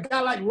players, but a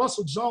guy like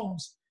Russell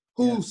Jones,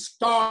 who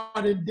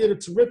started and did a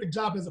terrific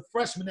job as a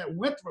freshman at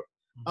Winthrop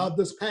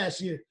this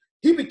past year.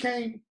 He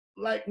became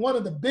like one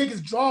of the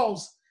biggest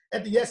draws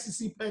at the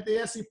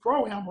SEC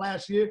Pro-Am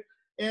last year.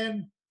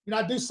 And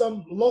I do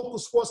some local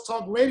sports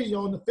talk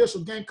radio on the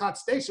official Gamecock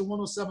station,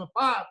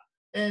 107.5.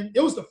 And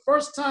it was the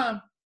first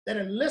time that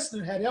a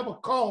listener had ever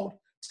called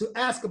to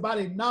ask about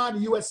a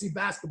non-USC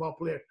basketball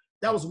player.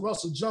 That was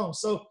Russell Jones.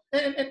 So,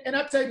 and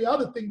I tell you the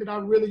other thing that I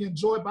really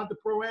enjoy about the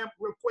Pro-Am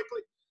real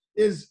quickly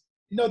is,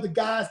 the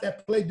guys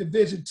that play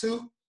Division II,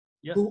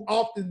 who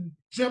often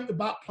dreamt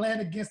about playing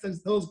against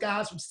those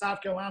guys from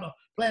South Carolina,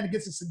 playing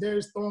against the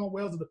Darius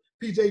Thornwells or the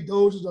PJ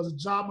Doziers or the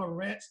Ja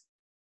Morants.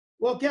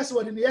 Well, guess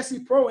what? In the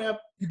SC Pro-Am,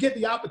 you get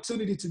the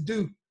opportunity to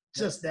do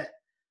just that.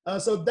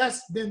 So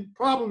that's been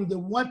probably the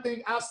one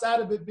thing outside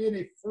of it being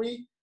a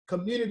free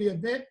community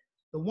event.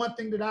 The one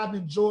thing that I've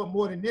enjoyed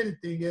more than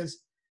anything is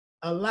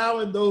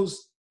allowing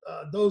those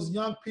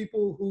young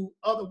people who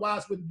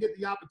otherwise wouldn't get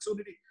the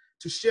opportunity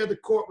to share the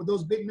court with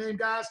those big name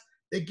guys.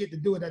 They get to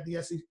do it at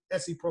the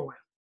SC Pro-Am.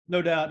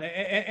 No doubt.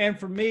 And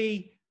for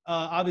me,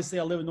 obviously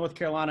I live in North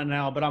Carolina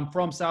now, but I'm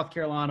from South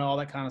Carolina, all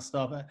that kind of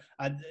stuff.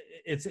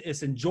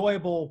 It's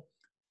enjoyable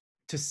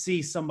to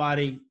see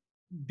somebody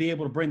be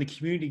able to bring the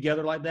community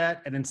together like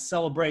that and then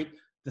celebrate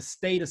the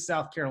state of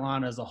South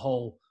Carolina as a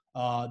whole.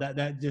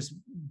 That just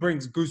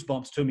brings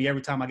goosebumps to me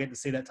every time I get to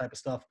see that type of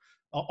stuff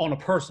on a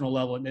personal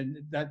level. And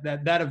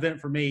that event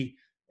for me,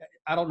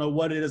 I don't know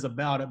what it is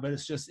about it, but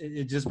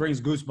it just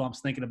brings goosebumps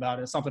thinking about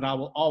it. It's something I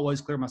will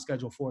always clear my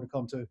schedule for to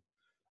come to.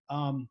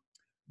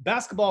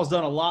 Basketball has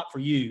done a lot for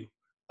you.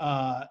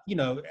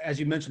 As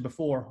you mentioned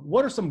before,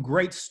 what are some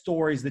great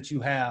stories that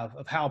you have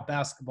of how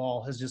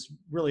basketball has just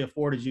really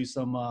afforded you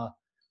some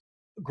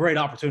great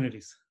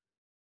opportunities?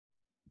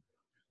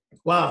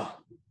 Wow.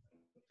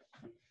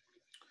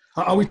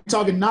 Are we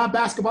talking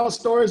non-basketball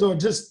stories or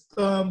just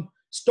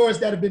stories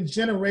that have been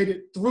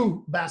generated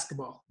through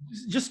basketball?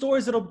 Just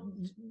stories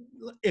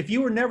if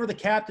you were never the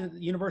captain at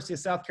the University of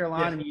South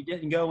Carolina and you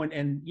didn't go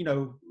and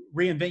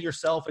reinvent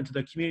yourself into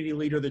the community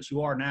leader that you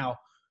are now,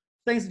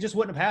 things that just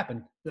wouldn't have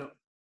happened.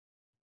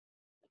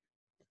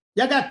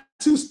 Yeah, I got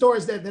two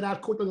stories that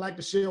I'd quickly like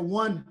to share.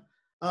 One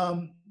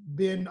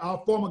being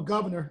our former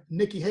governor,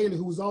 Nikki Haley,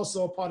 who was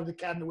also a part of the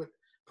cabinet with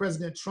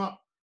President Trump.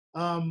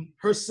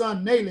 Her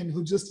son, Nayland,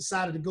 who just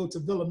decided to go to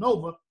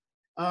Villanova,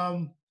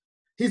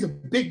 he's a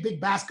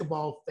big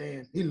basketball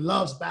fan. He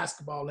loves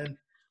basketball, and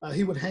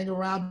he would hang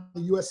around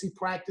the USC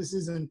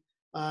practices, and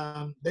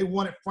they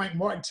wanted Frank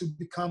Martin to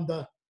become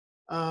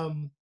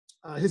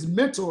his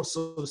mentor,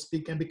 so to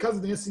speak. And because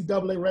of the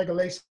NCAA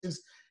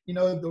regulations,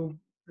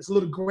 it's a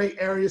little gray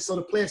area, so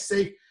to play it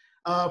safe,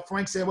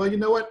 Frank said, well, you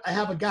know what? I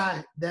have a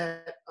guy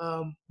that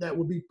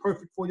would be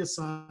perfect for your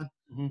son,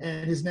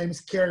 and his name is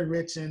Kerry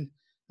Rich, and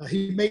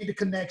he made the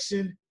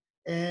connection,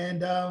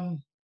 and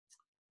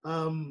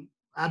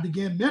I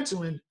began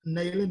mentoring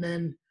Nayland,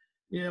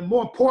 and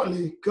more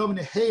importantly,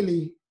 Governor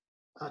Haley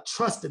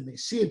trusted me.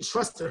 She had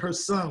trusted her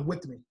son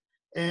with me,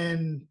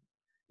 and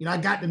I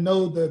got to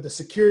know the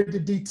security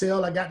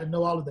detail. I got to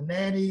know all of the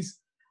nannies,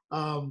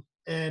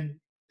 and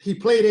he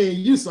played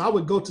AAU, so I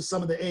would go to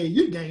some of the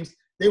AAU games.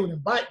 They would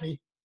invite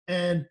me,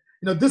 and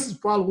this is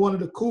probably one of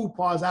the cool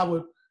parts. I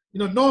would,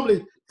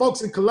 normally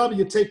folks in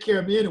Columbia take care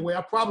of me anyway.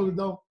 I probably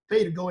don't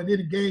pay to go in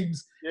any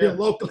games here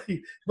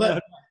locally,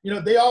 but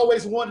they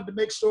always wanted to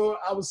make sure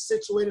I was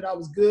situated, I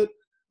was good.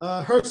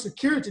 Her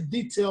security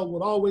detail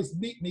would always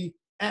meet me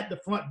at the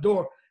front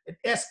door and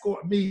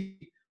escort me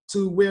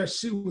to where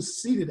she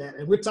was seated at,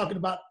 and we're talking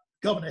about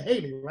Governor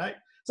Haley, right?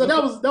 So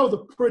that was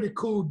a pretty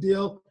cool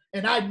deal.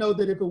 And I know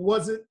that if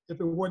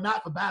it were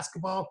not for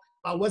basketball, if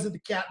I wasn't the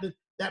captain,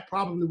 that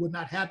probably would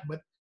not happen.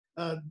 But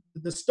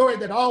the story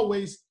that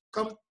always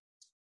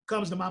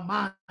comes to my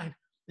mind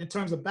in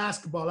terms of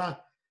basketball,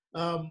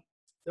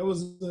 there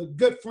was a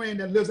good friend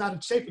that lives out in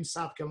Chapin,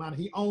 South Carolina.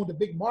 He owned a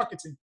big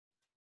marketing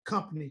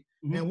company,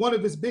 and one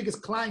of his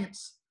biggest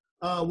clients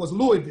was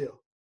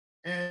Louisville.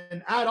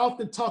 And I'd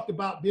often talked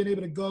about being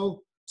able to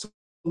go to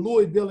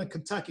Louisville and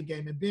Kentucky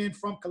game, and being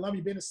from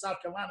Columbia, being in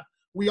South Carolina,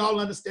 we all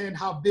understand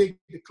how big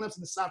the Clemson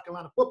and South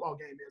Carolina football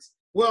game is.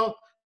 Well,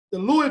 the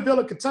Louisville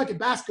and Kentucky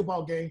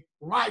basketball game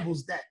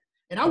rivals that.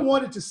 And I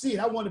wanted to see it.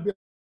 I wanted to be.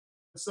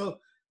 So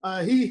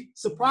he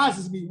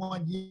surprises me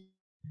one year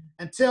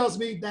and tells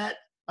me that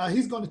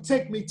he's going to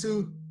take me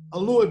to a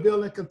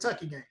Louisville and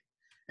Kentucky game.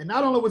 And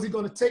not only was he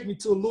going to take me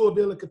to a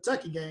Louisville and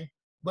Kentucky game,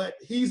 but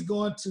he's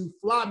going to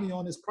fly me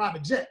on his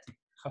private jet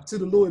to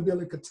the Louisville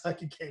and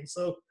Kentucky game.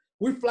 So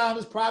we fly on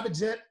his private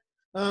jet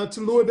to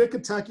Louisville,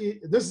 Kentucky.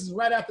 This is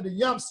right after the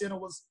Yum Center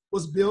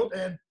was built,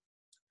 and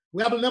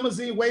we have a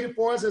limousine waiting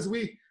for us as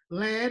we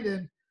land,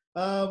 and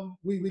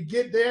we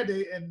get there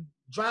and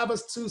drive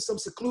us to some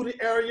secluded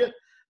area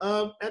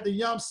at the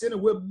Yum Center.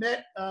 We're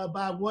met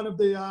by one of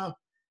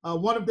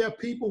their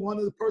people, one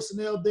of the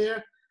personnel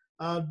there,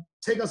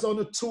 take us on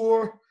a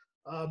tour,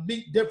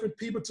 meet different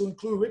people, to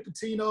include Rick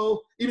Pitino,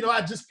 even though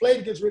I just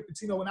played against Rick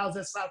Pitino when I was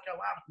at South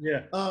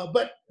Carolina.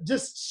 But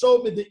just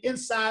showed me the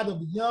inside of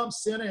the Yum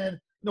Center and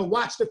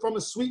watched it from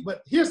a suite.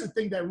 But here's the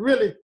thing that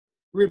really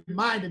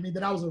reminded me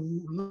that I was a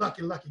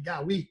lucky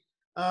guy. We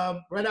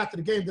right after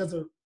the game,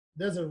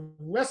 there's a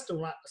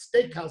restaurant, a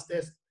steakhouse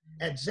that's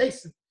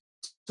adjacent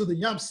to the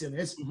Yum Center.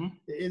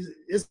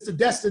 It's the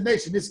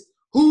destination. It's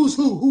who's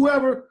who.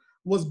 Whoever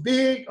was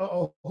big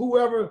or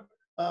whoever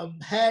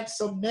had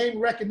some name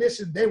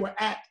recognition, they were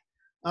at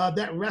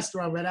that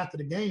restaurant right after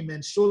the game.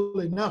 And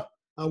surely enough,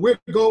 we're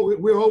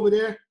over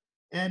there,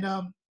 and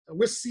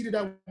we're seated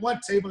at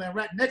one table, and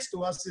right next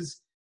to us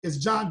is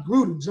John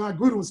Gruden. John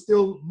Gruden was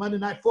still Monday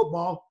Night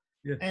Football,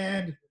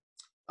 and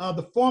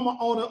the former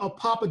owner of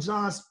Papa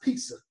John's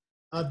Pizza.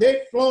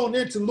 They'd flown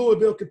into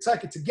Louisville,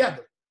 Kentucky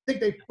together. I think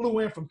they flew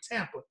in from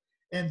Tampa,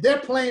 and their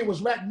plane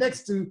was right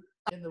next to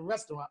in the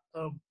restaurant.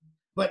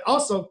 But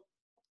also,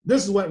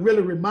 this is what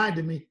really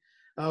reminded me.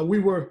 We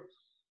were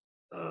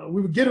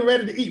getting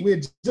ready to eat. We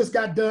had just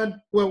got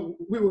done. Well,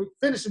 we were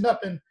finishing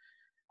up, and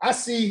I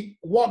see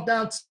walk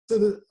down to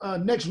the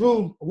next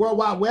room,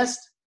 Worldwide West.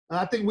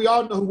 I think we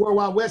all know who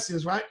Worldwide West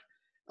is, right?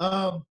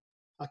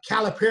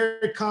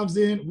 Calipari comes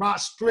in, Rod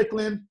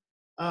Strickland.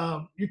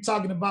 You're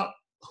talking about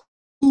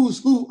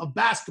who's who of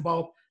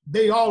basketball.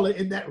 They all are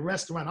in that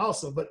restaurant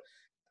also. But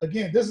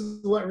again, this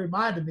is what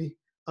reminded me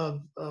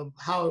of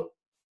how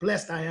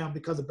blessed I am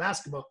because of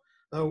basketball.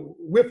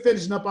 We're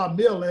finishing up our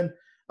meal, and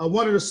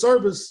one of the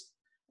servers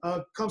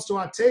comes to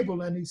our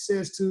table, and he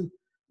says to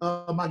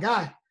my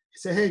guy, he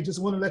said, "Hey,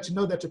 just want to let you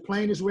know that your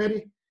plane is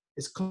ready,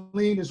 it's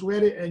clean, it's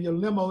ready, and your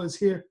limo is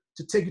here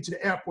to take you to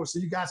the airport so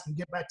you guys can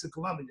get back to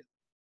Columbia."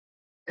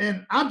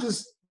 And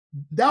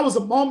that was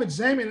a moment,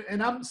 Jamie,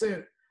 and I'm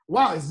saying,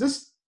 wow, is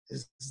this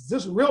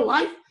real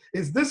life?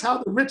 Is this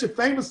how the rich and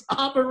famous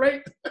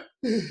operate?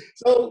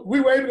 So we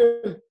were able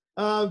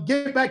to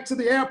get back to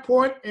the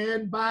airport,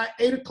 and by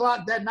 8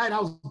 o'clock that night, I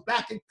was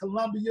back in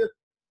Columbia,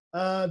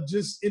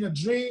 just in a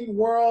dream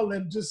world,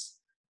 and just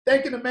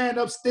thanking the man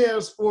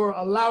upstairs for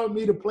allowing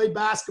me to play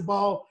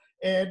basketball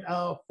and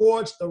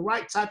forge the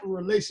right type of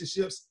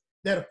relationships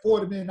that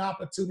afforded me an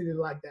opportunity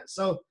like that.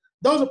 So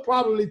those are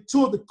probably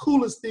two of the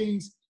coolest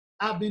things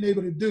I've been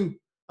able to do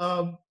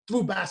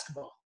through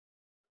basketball.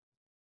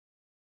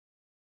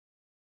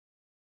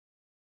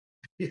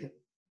 Yeah.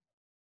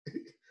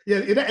 Yeah,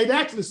 it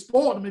actually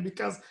spoiled me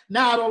because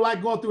now I don't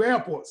like going through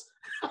airports.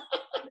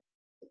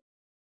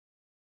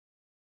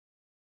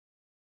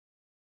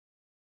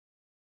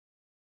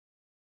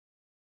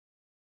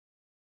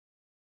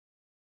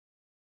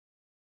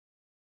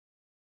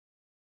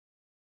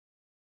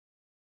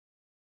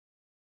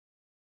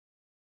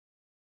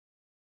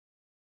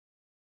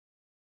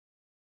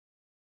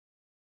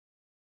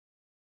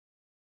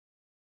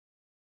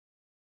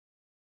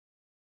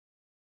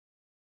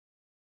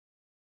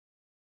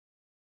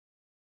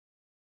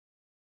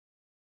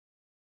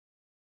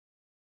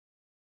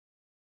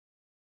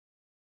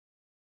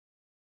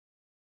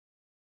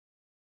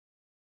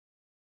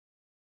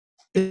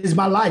 It's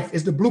my life.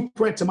 It's the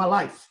blueprint to my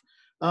life.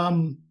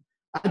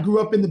 I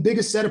grew up in the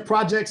biggest set of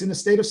projects in the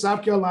state of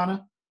South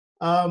Carolina.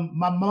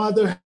 My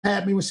mother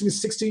had me when she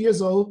was 16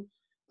 years old.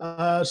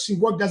 She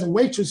worked as a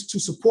waitress to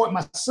support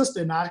my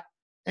sister and I.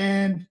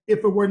 And if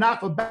it were not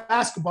for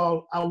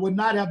basketball, I would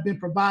not have been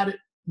provided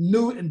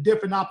new and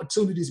different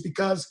opportunities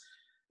because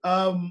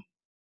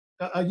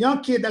a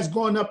young kid that's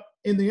growing up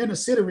in the inner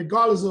city,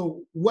 regardless of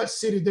what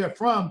city they're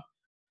from,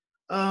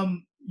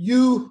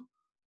 you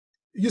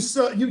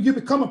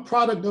become a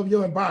product of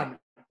your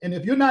environment. And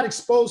if you're not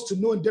exposed to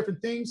new and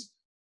different things,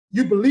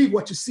 you believe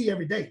what you see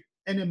every day.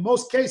 And in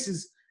most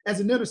cases, as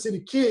an inner city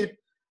kid,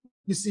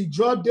 you see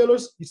drug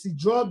dealers, you see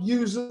drug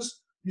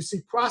users, you see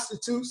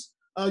prostitutes,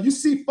 you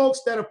see folks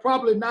that are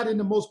probably not in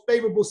the most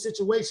favorable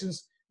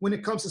situations when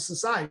it comes to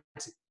society.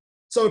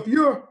 So if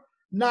you're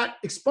not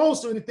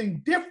exposed to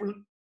anything different,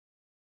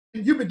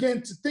 you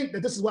begin to think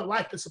that this is what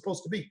life is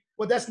supposed to be.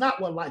 Well, that's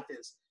not what life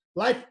is.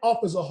 Life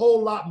offers a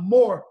whole lot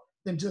more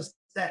than just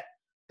that.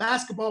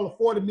 Basketball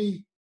afforded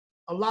me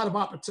a lot of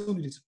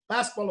opportunities.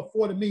 Basketball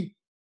afforded me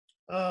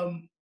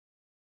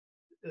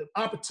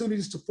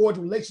opportunities to forge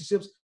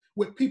relationships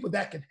with people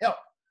that can help.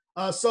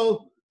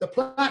 So the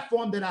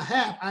platform that I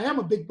have, I am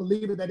a big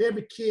believer that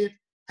every kid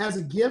has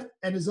a gift,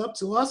 and it's up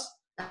to us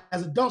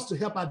as adults to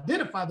help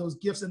identify those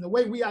gifts. And the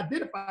way we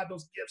identify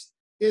those gifts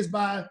is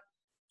by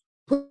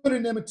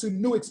putting them into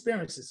new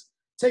experiences,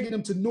 taking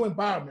them to new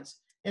environments.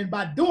 And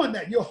by doing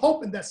that, you're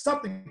hoping that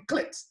something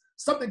clicks,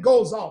 something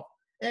goes off.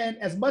 And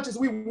as much as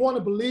we want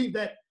to believe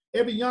that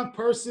every young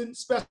person,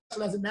 especially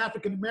as an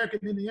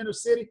African-American in the inner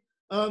city,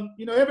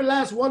 every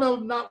last one of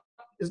them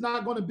is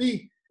not going to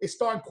be a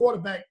starting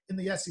quarterback in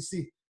the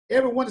SEC.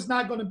 Everyone is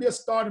not going to be a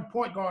starting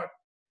point guard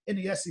in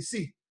the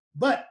SEC.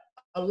 But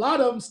a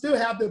lot of them still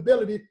have the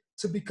ability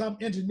to become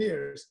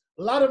engineers.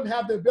 A lot of them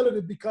have the ability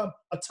to become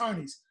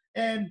attorneys.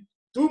 And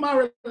through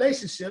my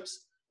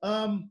relationships,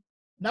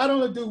 not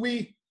only do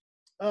we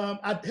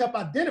help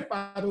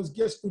identify those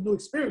gifts through new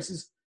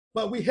experiences,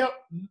 but we help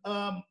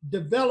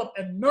develop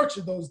and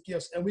nurture those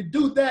gifts. And we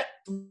do that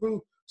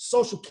through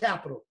social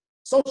capital.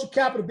 Social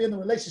capital being the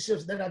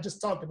relationships that I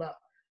just talked about.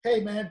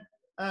 Hey, man,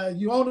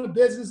 you own a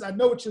business. I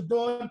know what you're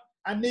doing.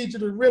 I need you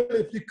to really,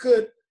 if you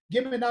could,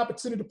 give me an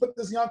opportunity to put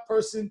this young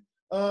person,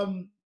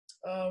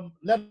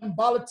 let them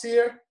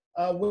volunteer,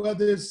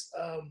 whether it's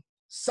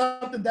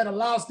something that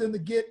allows them to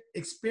get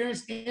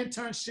experience,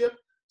 internship,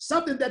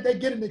 something that they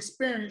get an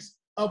experience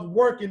of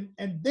working,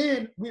 and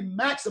then we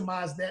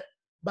maximize that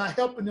by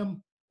helping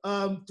them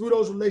through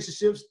those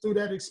relationships, through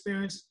that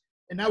experience,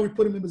 and now we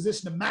put them in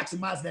position to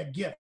maximize that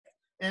gift.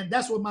 And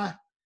that's what my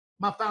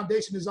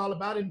foundation is all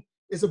about, and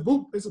it's a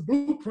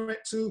blueprint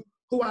to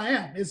who I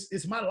am.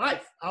 It's my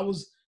life. I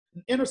was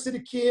an inner city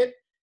kid,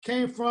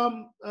 came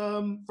from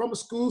a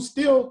school,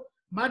 still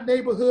my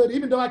neighborhood,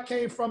 even though I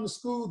came from the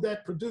school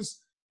that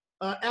produced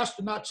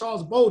astronaut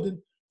Charles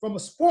Bolden, from a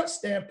sports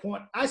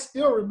standpoint, I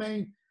still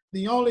remain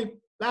the only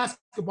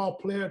basketball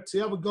player to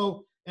ever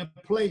go and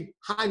play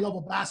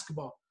high-level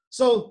basketball.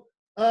 So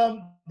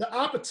the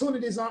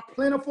opportunities aren't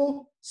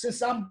plentiful.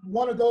 Since I'm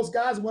one of those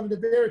guys, one of the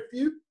very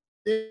few,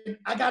 then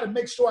I got to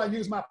make sure I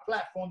use my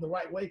platform the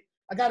right way.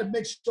 I got to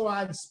make sure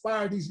I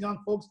inspire these young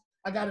folks.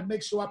 I got to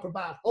make sure I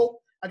provide hope.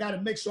 I got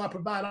to make sure I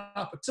provide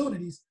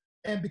opportunities.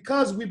 And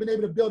because we've been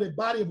able to build a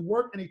body of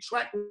work and a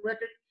track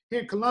record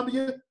here in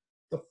Columbia,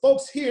 the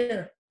folks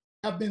here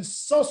have been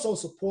so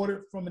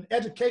supportive from an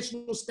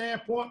educational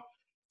standpoint,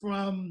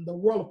 from the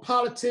world of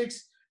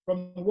politics,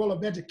 from the world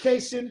of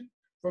education,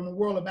 from the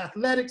world of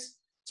athletics,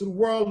 to the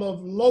world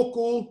of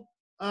local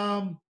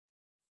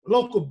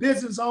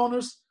business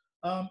owners,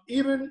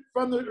 even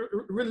from the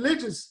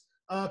religious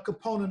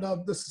component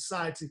of the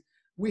society.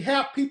 We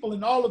have people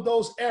in all of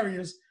those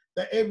areas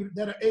that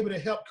are able to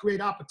help create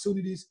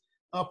opportunities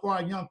for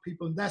our young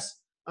people. And that's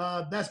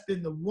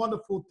been the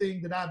wonderful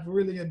thing that I've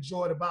really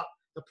enjoyed about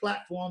the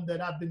platform that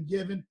I've been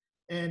given.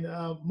 And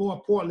more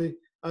importantly,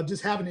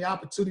 just having the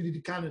opportunity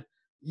to kind of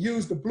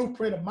use the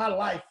blueprint of my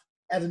life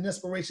as an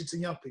inspiration to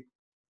young people.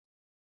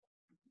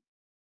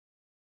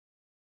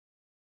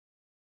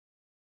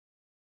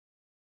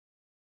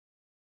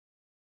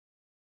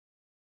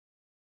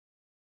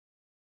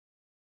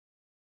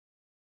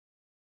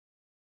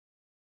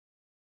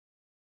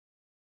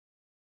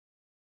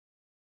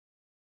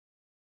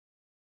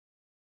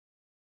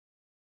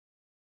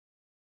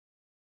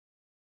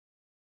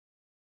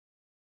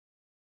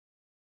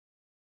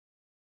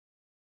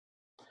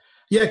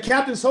 Yeah,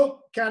 Captain's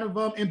Hope kind of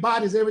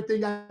embodies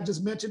everything I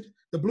just mentioned,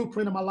 the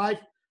blueprint of my life.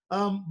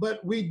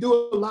 But we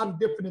do a lot of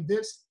different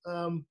events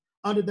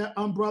under that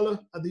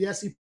umbrella of the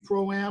SE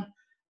Pro-Am.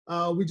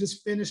 We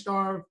just finished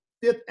our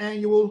 5th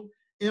annual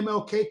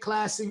MLK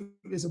Classic.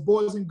 It's a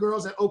boys and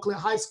girls at Oakland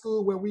High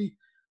School where we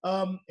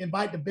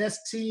invite the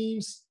best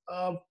teams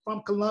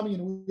from Columbia,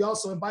 and we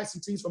also invite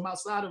some teams from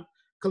outside of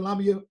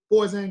Columbia,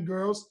 boys and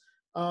girls.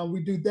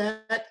 We do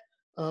that.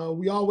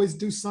 We always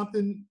do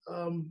something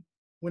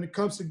when it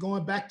comes to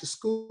going back to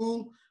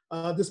school.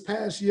 This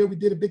past year, we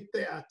did a big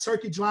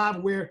turkey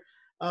drive where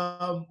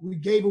we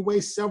gave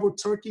away several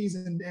turkeys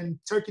and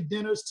turkey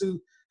dinners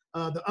to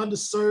the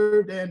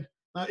underserved. And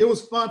it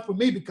was fun for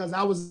me because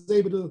I was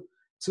able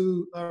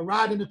to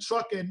ride in the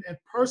truck and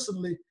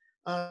personally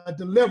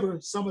deliver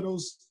some of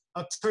those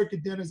turkey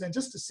dinners, and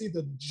just to see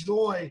the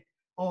joy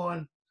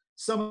on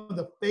some of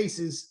the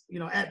faces,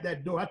 at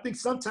that door. I think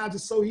sometimes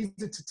it's so easy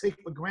to take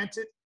for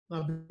granted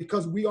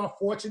because we are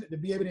fortunate to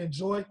be able to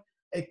enjoy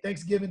a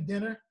Thanksgiving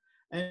dinner.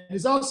 And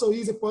it's also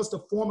easy for us to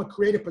form a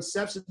creative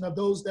perception of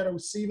those that are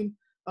receiving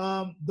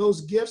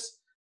those gifts.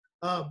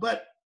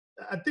 But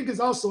I think it's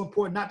also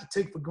important not to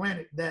take for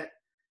granted that,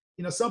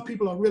 some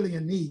people are really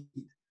in need.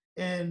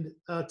 And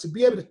to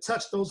be able to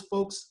touch those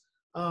folks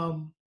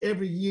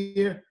every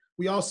year.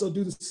 We also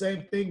do the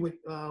same thing with,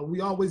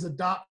 we always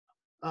adopt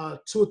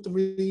 2 or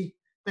 3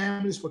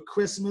 families for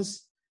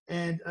Christmas.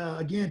 And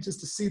again,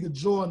 just to see the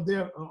joy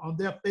on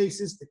their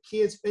faces, the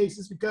kids'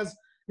 faces, because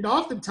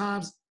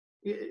oftentimes,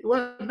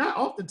 well, not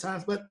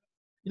oftentimes, but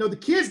the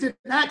kids didn't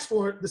ask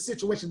for the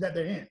situation that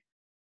they're in.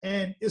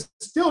 And it's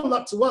still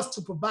up to us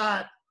to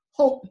provide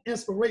hope and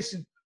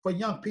inspiration for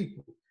young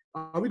people.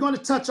 Are we going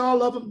to touch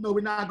all of them? No,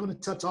 we're not going to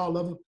touch all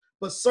of them.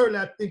 But certainly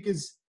I think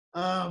it's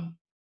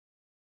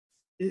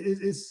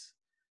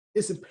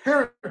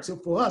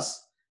imperative for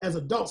us as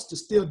adults to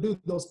still do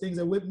those things.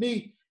 And with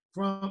me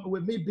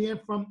being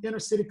from inner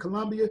city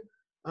Columbia,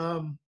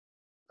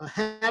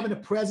 having a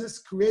presence,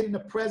 creating a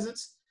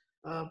presence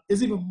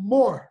is even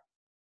more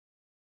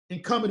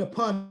incumbent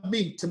upon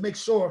me to make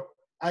sure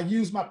I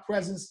use my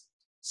presence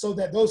so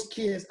that those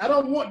kids, I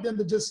don't want them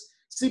to just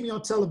see me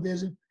on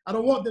television. I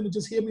don't want them to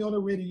just hear me on the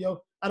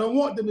radio. I don't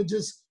want them to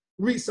just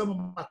read some of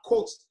my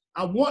quotes.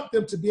 I want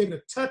them to be able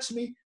to touch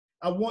me.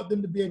 I want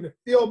them to be able to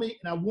feel me,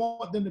 and I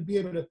want them to be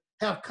able to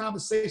have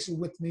conversation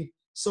with me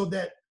so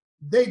that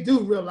they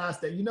do realize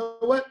that, you know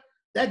what,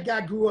 that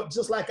guy grew up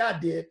just like I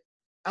did.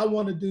 I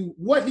want to do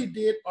what he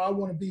did, or I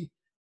want to be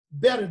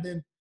better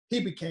than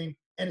he became.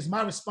 And it's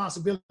my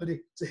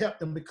responsibility to help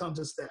them become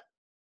just that.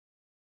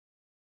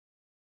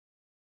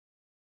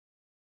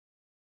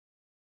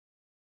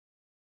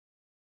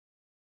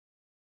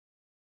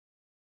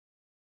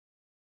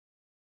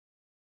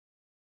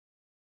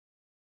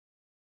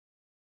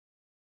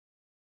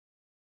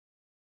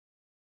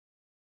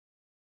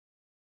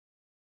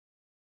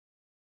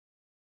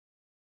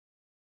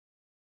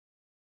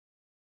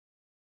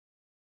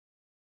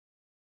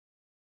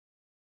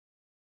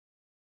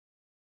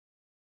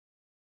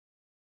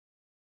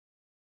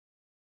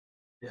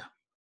 Yeah.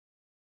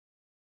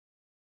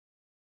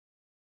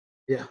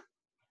 Yeah.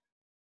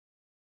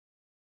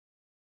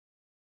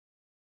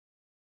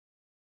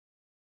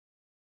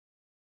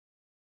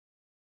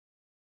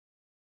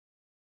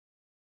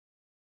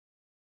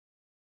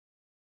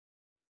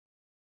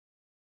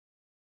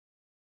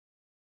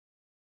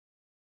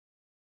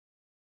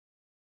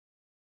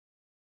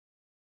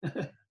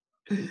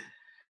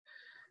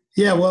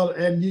 Yeah, well,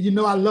 and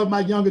I love my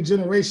younger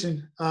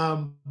generation,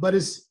 but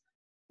it's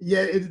the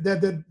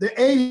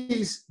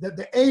 80s,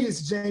 the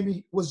 80s,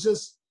 Jamie, was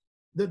just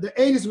the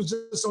 80s was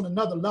just on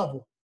another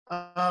level.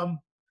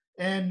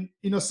 And,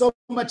 so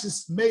much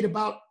is made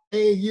about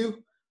AAU.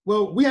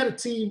 Well, we had a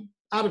team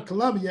out of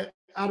Columbia,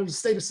 out of the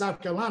state of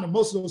South Carolina.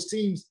 Most of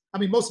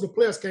the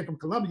players came from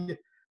Columbia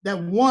that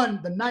won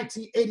the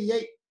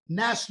 1988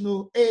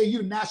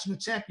 AAU National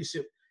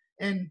Championship.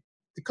 And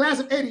the class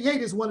of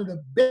 88 is one of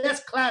the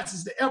best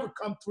classes to ever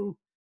come through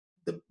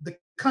the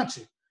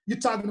country. You're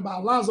talking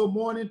about Alonzo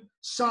Mourning,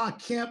 Shawn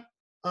Kemp,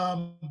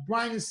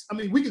 Brian.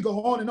 We could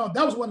go on and on.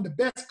 That was one of the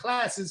best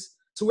classes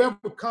to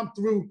ever come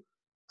through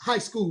high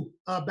school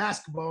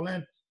basketball.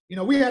 And,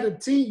 we had a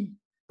team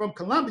from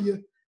Columbia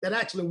that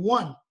actually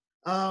won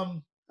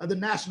the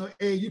National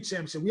AAU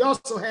Championship. We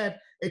also had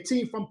a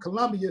team from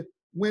Columbia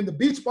when the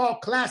Beach Ball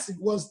Classic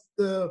was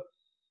the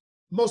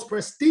most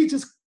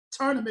prestigious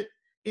tournament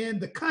in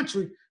the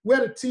country. We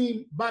had a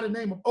team by the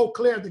name of Eau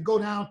Claire to go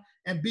down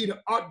and beat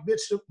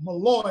Archbishop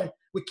Malloy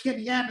with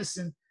Kenny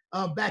Anderson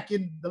back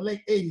in the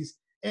late 80s.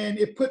 And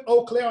it put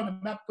Eau Claire on the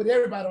map, put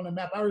everybody on the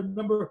map. I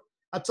remember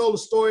I told a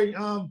story,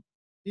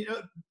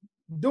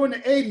 during the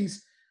 80s,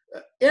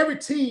 every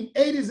team,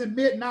 80s and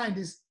mid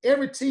 90s,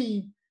 every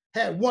team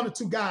had one or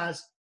two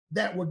guys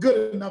that were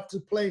good enough to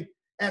play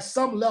at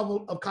some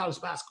level of college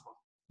basketball,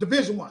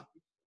 Division I,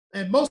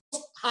 and most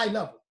high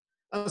level.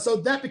 So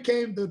that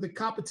became the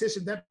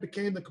competition, that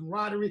became the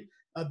camaraderie,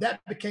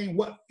 that became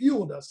what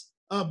fueled us.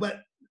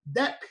 But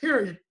that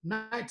period,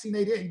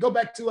 1988, and go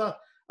back to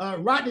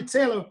Rodney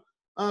Taylor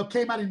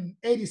came out in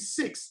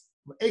 86,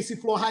 AC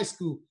Floor High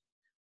School.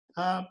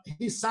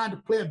 He signed to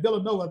play at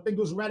Villanova. I think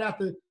it was right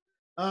after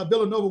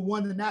Villanova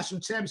won the national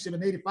championship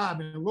in 85.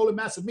 And Roland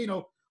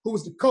Massimino, who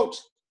was the coach,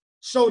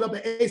 showed up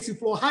at AC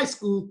Floor High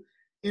School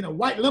in a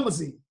white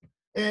limousine.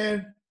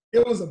 And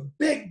it was a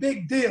big,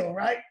 big deal,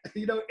 right?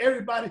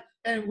 Everybody,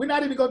 and we're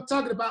not even going to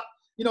talk about,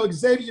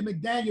 Xavier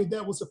McDaniel,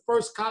 that was the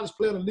first college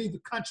player to leave the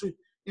country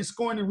in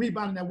scoring and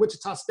rebounding at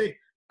Wichita State.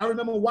 I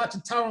remember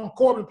watching Tyrone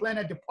Corbin playing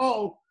at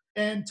DePaul,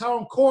 and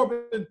Tyrone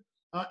Corbin,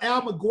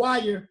 Al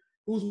McGuire,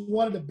 who's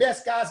one of the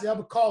best guys to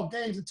ever call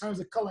games in terms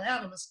of color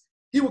analysts,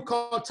 he would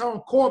call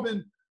Tyrone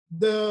Corbin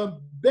the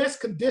best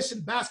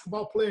conditioned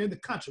basketball player in the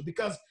country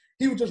because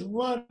he would just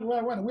run.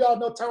 We all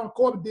know Tyrone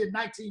Corbin did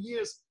 19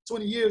 years,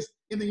 20 years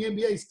in the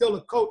NBA, still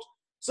a coach.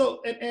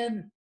 So,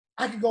 and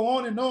I could go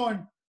on and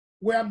on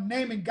where I'm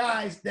naming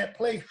guys that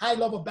played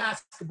high-level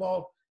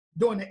basketball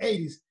during the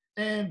 80s.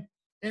 And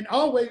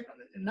always,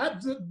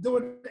 not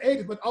during the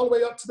 80s, but all the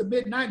way up to the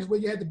mid-90s where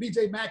you had the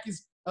B.J.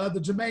 Mackeys, the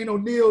Jermaine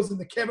O'Neals, and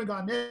the Kevin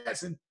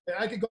Garnetts, and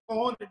I could go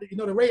on,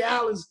 the Ray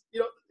Allens,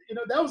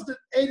 that was the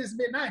 80s,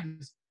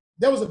 mid-90s.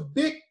 There was a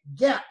big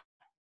gap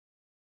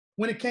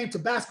when it came to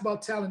basketball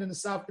talent in the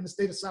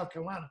state of South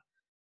Carolina.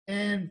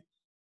 And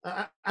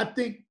I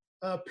think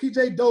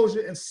P.J.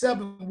 Dozier and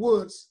Seven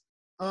Woods,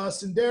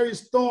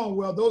 Sindarius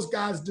Thornwell, those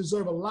guys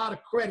deserve a lot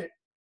of credit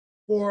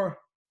for,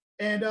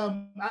 and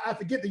I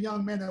forget the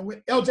young man that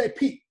went, L.J.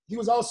 Peak. He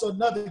was also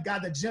another guy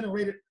that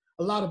generated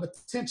a lot of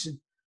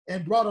attention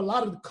and brought a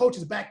lot of the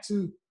coaches back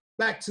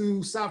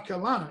to South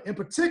Carolina. In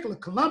particular,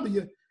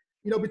 Columbia,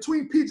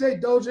 between P.J.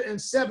 Dozier and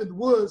Seven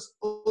Woods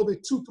over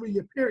 2-3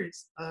 year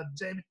periods,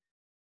 Jamie,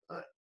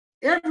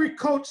 every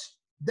coach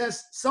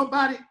that's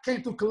somebody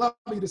came through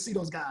Columbia to see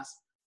those guys.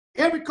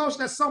 Every coach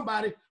that's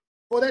somebody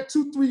for that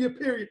 2-3 year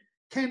period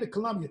came to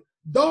Columbia.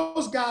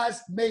 Those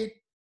guys made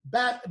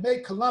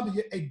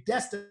Columbia a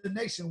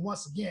destination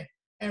once again.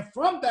 And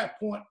from that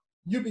point,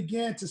 you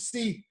began to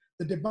see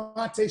the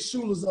Devontae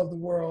Schulers of the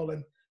world,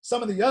 and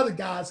some of the other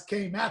guys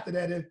came after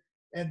that.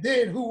 And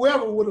then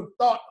whoever would have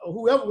thought, or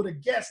whoever would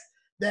have guessed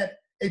that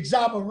a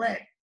Ja Morant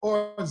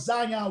or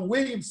Zion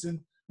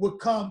Williamson would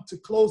come to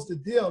close the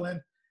deal. And,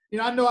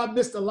 I know I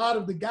missed a lot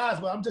of the guys,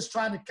 but I'm just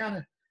trying to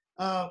kind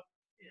of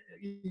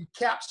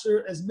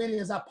capture as many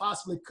as I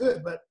possibly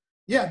could. But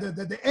yeah,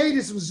 the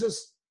 80s was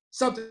just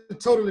something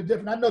totally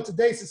different. I know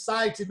today's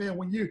society, man,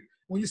 when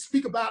you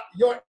speak about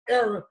your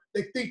era,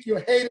 they think you're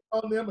hating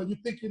on them or you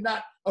think you're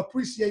not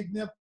appreciating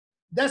them.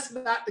 That's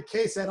not the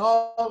case at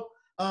all.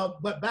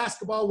 But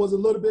basketball was a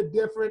little bit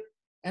different,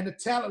 and the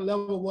talent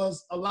level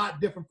was a lot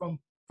different from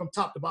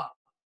top to bottom.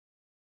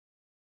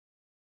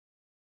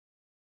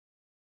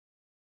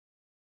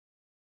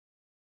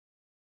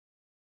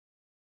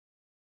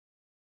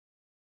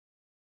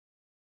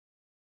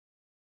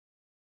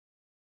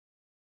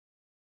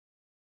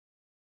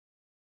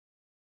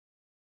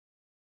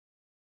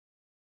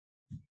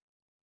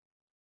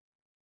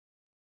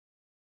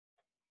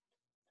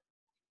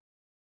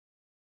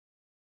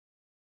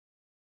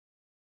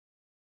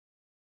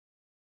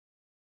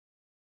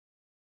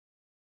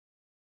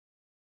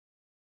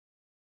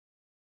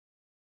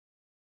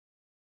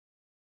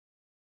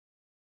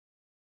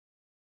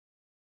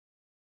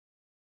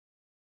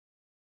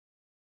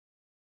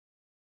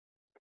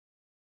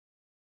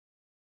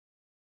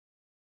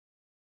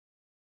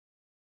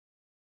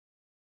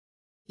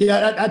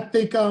 Yeah, I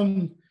think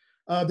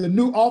the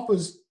new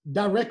offers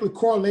directly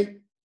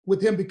correlate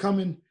with him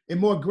becoming a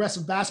more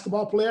aggressive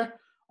basketball player.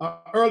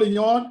 Early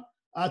on,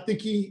 I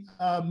think he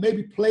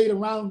maybe played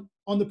around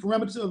on the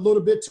perimeter a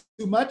little bit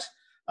too much.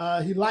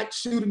 He liked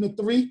shooting the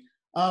three,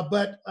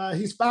 but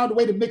he's found a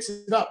way to mix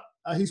it up.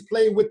 He's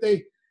played with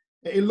a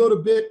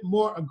little bit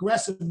more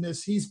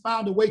aggressiveness. He's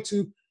found a way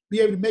to be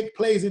able to make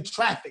plays in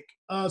traffic.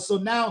 So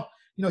now,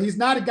 he's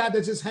not a guy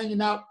that's just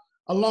hanging out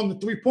along the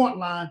three-point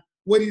line.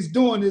 What he's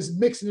doing is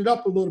mixing it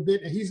up a little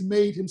bit, and he's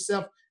made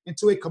himself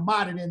into a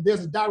commodity. And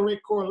there's a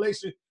direct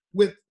correlation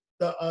with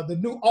the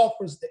new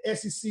offers, the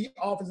SEC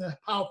offers and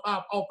Power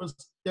 5 offers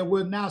that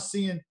we're now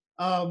seeing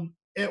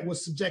Ed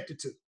was subjected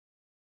to.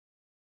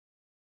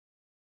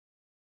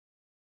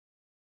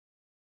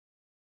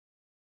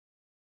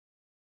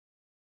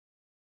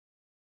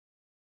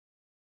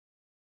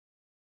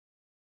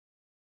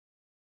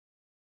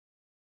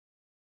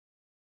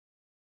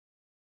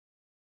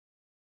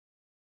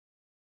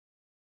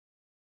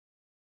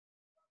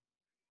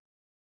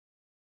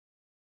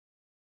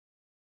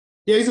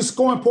 Yeah, he's a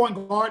scoring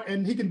point guard,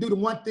 and he can do the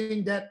one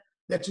thing that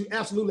you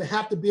absolutely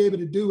have to be able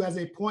to do as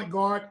a point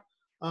guard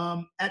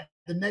at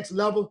the next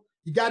level.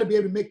 You got to be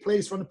able to make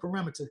plays from the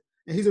perimeter.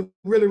 And he's a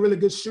really, really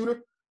good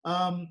shooter.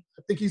 I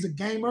think he's a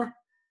gamer.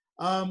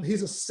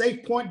 He's a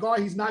safe point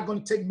guard. He's not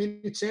going to take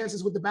many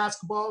chances with the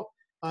basketball.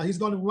 He's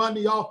going to run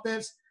the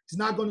offense. He's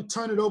not going to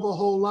turn it over a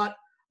whole lot.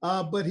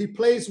 But he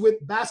plays with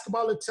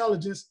basketball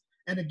intelligence.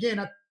 And again,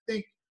 I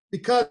think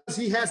because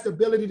he has the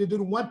ability to do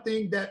the one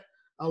thing that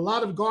a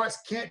lot of guards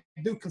can't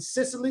do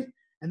consistently,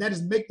 and that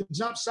is make the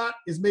jump shot,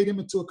 is made him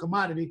into a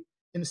commodity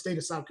in the state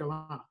of South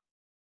Carolina.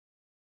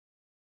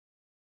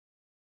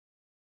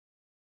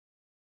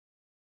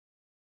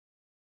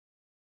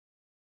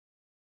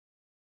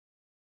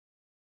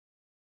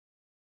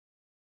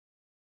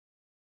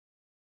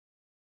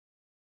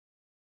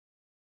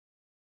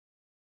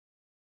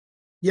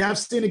 Yeah, I've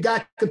seen a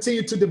guy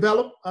continue to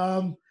develop.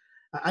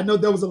 I know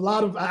there was a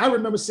lot of, I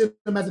remember seeing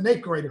him as an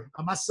eighth grader.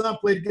 My son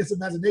played against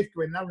him as an eighth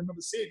grader, and I remember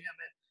seeing him.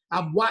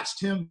 And I've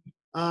watched him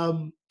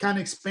kind of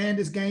expand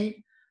his game.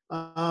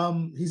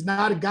 He's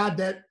not a guy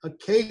that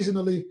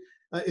occasionally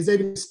is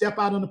able to step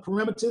out on the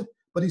perimeter,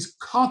 but he's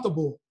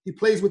comfortable. He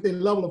plays with a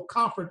level of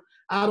comfort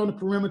out on the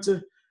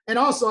perimeter. And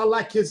also, I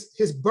like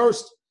his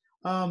burst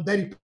that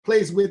he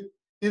plays with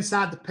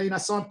inside the paint. I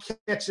saw him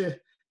catch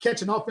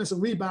an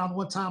offensive rebound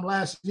one time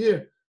last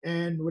year,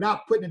 and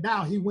without putting it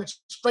down, he went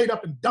straight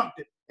up and dunked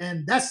it.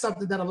 And that's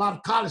something that a lot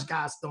of college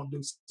guys don't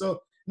do. So,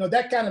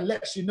 that kind of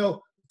lets you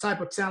know the type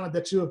of talent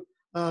that you're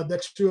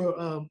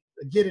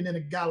getting in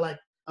a guy like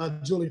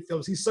Julian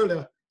Phillips. He's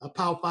certainly a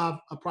Power 5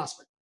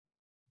 prospect.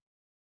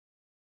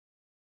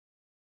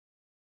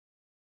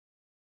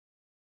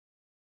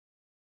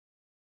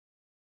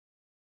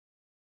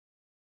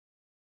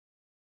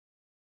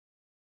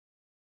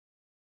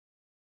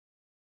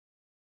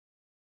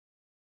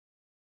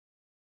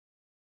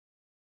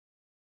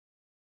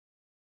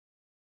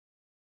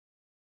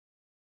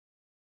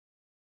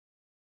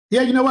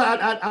 Yeah, you know what?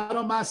 I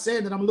don't mind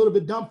saying that I'm a little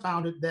bit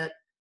dumbfounded that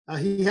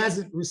he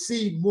hasn't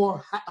received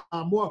more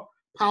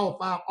Power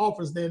 5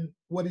 offers than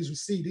what he's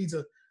received. He's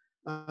a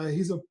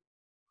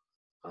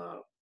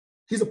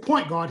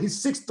point guard.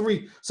 He's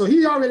 6'3", so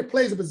he already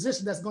plays a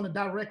position that's going to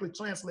directly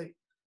translate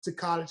to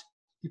college.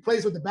 He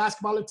plays with the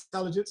basketball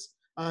intelligence.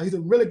 He's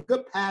a really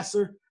good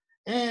passer,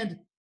 and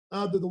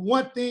the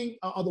one thing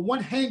or the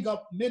one hang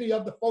up many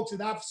of the folks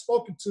that I've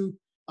spoken to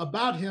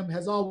about him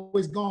has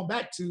always gone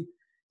back to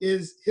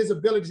is his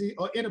ability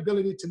or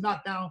inability to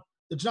knock down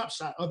the jump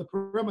shot or the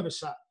perimeter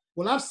shot.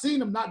 Well, I've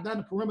seen him knock down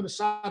the perimeter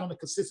shot on a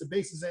consistent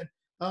basis, and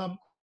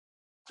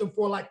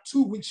for like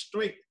 2 weeks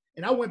straight.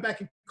 And I went back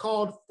and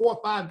called 4 or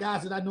 5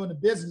 guys that I know in the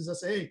business. I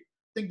said, hey, I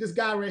think this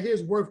guy right here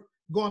is worth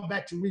going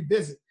back to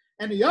revisit.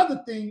 And the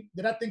other thing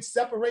that I think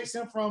separates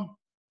him from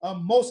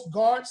most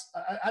guards,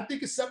 I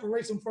think it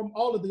separates him from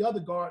all of the other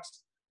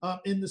guards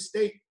in the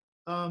state,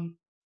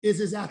 is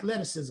his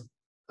athleticism.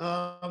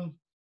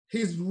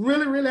 He's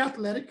really, really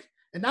athletic.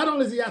 And not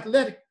only is he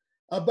athletic,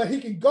 but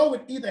he can go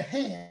with either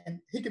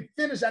hand. He can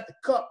finish at the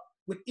cup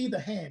with either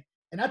hand.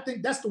 And I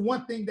think that's the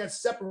one thing that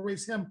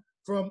separates him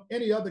from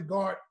any other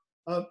guard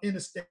in the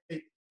state.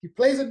 He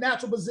plays a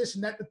natural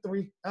position at the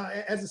three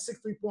as a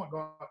 6'3" point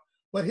guard.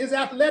 But his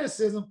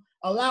athleticism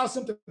allows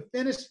him to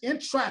finish in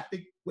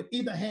traffic with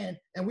either hand.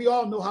 And we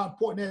all know how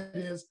important that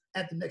is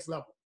at the next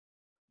level.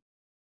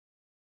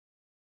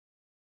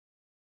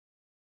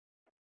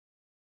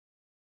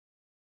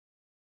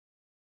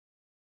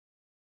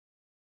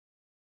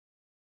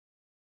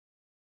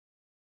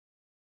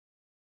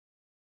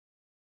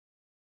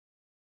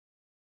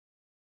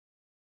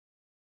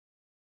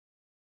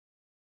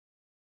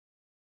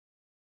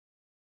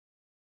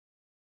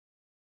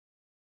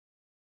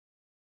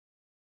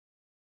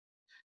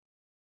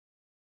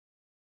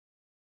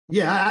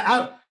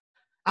 Yeah,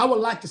 I would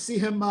like to see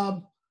him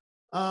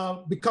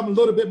become a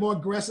little bit more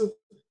aggressive.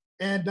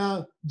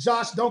 And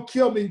Josh, don't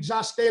kill me.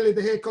 Josh Staley,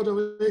 the head coach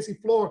of AC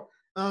Flora,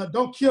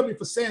 don't kill me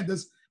for saying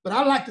this, but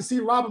I like to see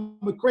Robin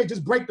McCray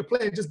just break the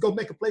play and just go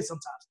make a play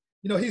sometimes.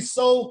 He's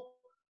so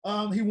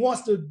he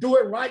wants to do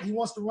it right. He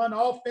wants to run the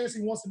offense.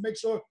 He wants to make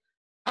sure.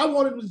 I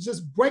want him to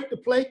just break the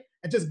play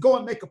and just go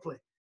and make a play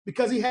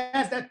because he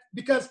has that.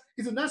 Because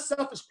he's an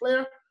unselfish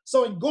player,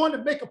 So in going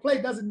to make a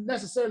play doesn't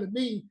necessarily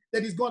mean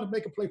that he's going to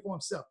make a play for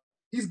himself.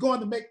 He's going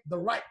to make the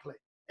right play.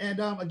 And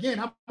again,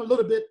 I'm a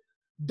little bit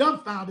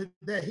dumbfounded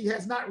that he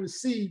has not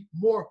received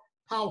more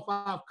Power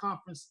 5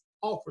 conference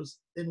offers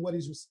than what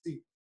he's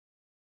received.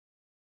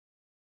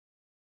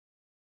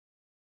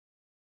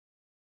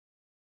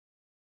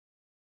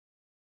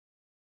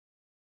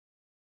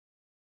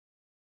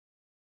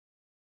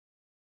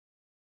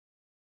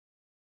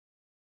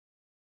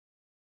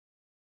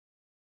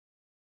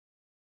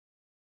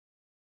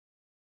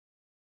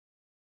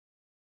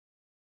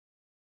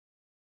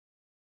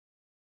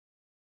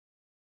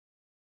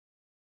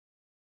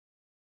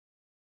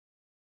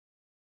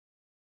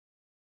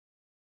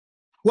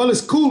 Well,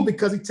 it's cool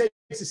because he takes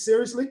it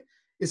seriously.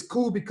 It's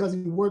cool because he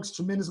works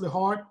tremendously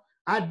hard.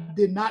 I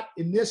did not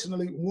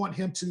initially want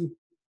him to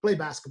play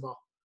basketball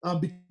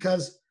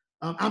because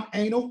I'm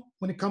anal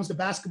when it comes to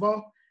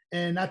basketball.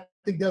 And I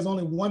think there's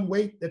only one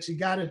way that you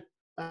got to,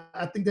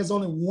 I think there's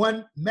only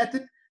one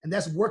method, and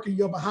that's working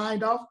your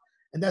behind off,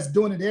 and that's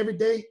doing it every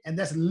day, and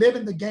that's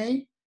living the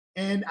game.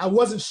 And I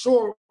wasn't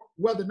sure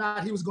whether or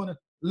not he was going to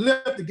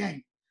live the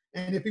game.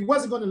 And if he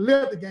wasn't going to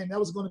live the game, that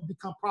was going to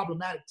become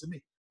problematic to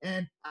me.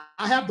 And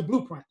I have the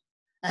blueprint.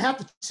 I have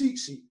the cheat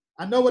sheet.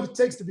 I know what it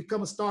takes to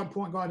become a starting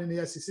point guard in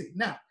the SEC.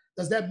 Now,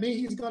 does that mean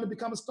he's going to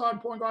become a starting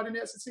point guard in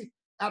the SEC?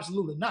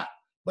 Absolutely not.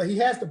 But he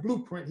has the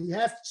blueprint. He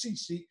has the cheat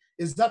sheet.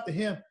 It's up to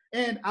him.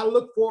 And I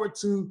look forward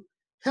to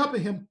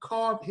helping him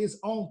carve his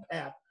own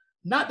path,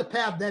 not the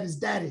path that his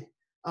daddy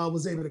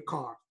was able to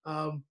carve.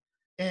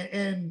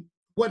 And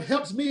what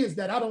helps me is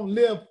that I don't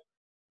live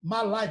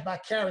my life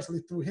vicariously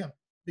through him,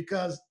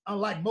 because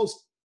unlike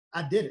most,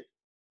 I did it.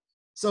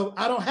 So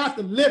I don't have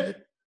to live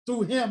it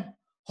through him,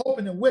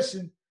 hoping and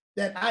wishing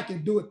that I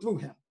can do it through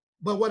him.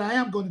 But what I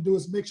am going to do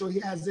is make sure he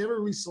has every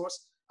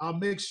resource. I'll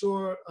make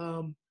sure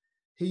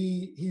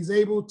he's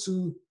able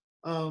to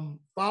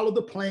follow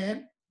the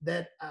plan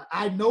that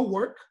I know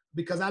work,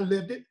 because I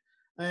lived it.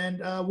 And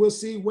we'll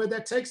see where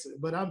that takes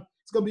it. But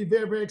it's going to be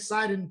very, very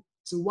exciting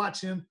to watch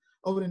him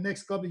over the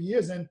next couple of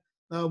years. And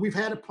we've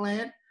had a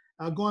plan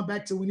going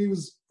back to when he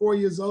was 4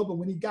 years old. But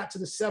when he got to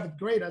the 7th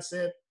grade, I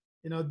said,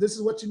 this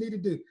is what you need to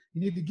do.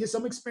 You need to get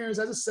some experience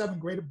as a 7th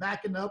grader,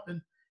 backing up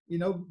and,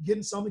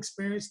 getting some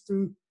experience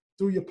through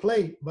your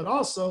play. But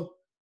also,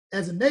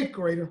 as an 8th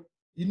grader,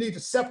 you need to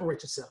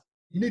separate yourself.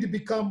 You need to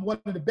become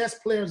one of the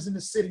best players in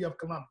the city of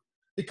Columbia,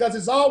 because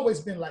it's always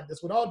been like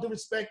this. With all due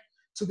respect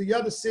to the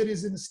other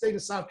cities in the state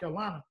of South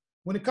Carolina,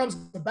 when it comes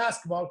to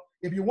basketball,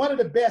 if you're one of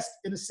the best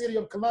in the city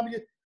of Columbia,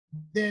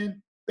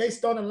 then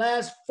based on the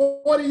last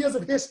 40 years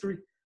of history,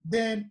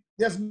 then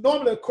there's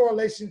normally a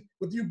correlation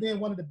with you being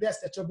one of the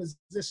best at your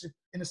position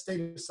in the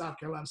state of South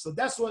Carolina. So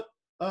that's what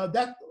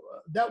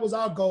that was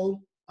our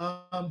goal.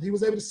 He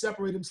was able to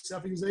separate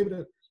himself. He was able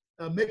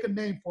to make a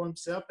name for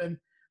himself. And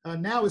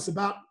now it's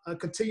about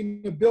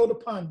continuing to build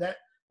upon that.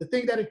 The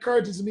thing that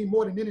encourages me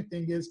more than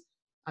anything is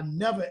I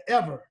never,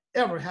 ever,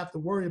 ever have to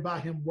worry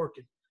about him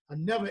working. I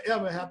never,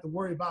 ever have to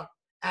worry about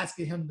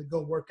asking him to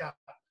go work out.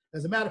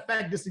 As a matter of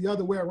fact, it's the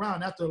other way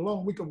around. After a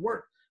long week of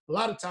work, a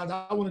lot of times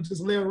I want to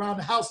just lay around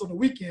the house on the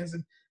weekends,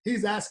 and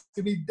he's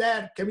asking me,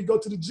 Dad, can we go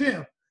to the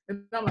gym?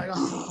 And I'm like,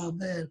 oh,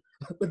 man.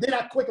 But then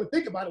I quickly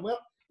think about it. Well,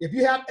 if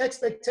you have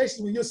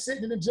expectations when you're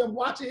sitting in the gym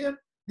watching him,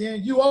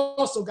 then you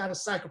also got to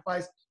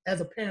sacrifice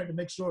as a parent to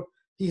make sure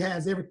he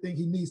has everything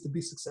he needs to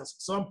be successful.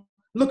 So I'm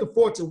looking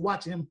forward to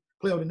watching him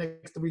play over the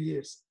next 3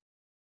 years.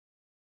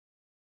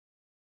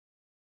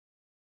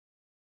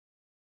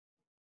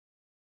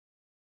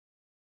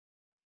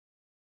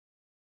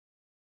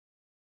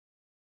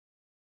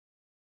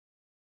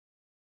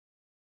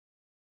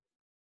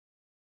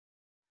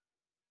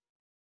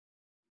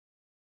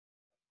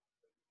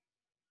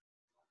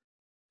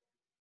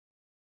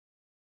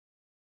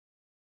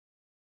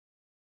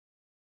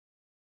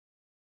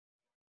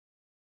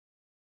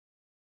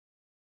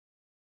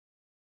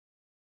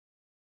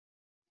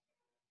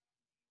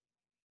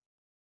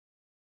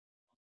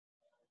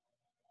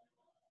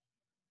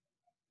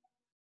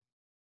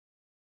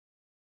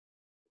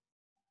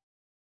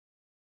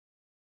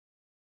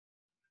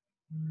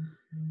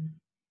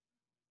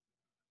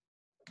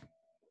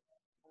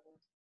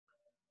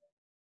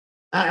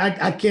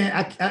 I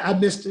can't. I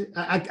missed it.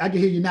 I can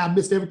hear you now. I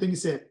missed everything you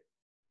said.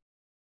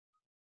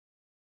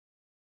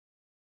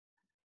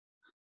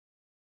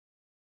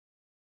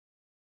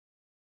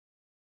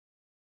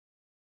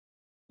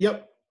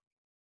 Yep.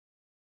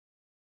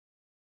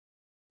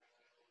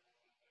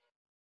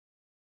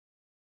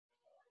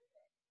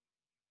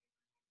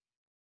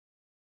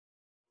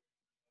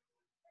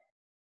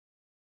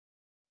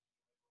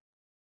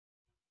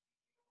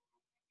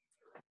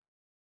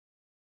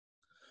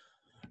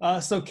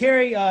 So,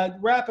 Kerry,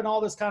 wrapping all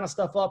this kind of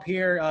stuff up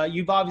here,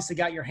 you've obviously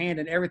got your hand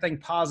in everything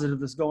positive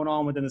that's going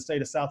on within the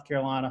state of South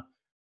Carolina.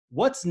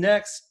 What's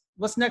next?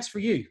 What's next for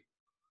you?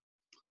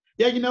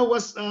 Yeah,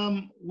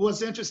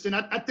 what's interesting.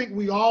 I think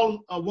we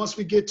all, once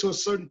we get to a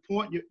certain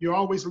point, you're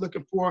always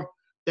looking for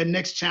the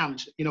next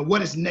challenge.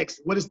 What is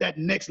next? What is that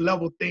next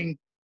level thing?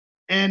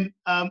 And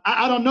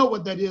I don't know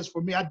what that is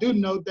for me. I do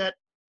know that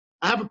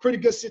I have a pretty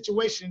good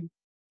situation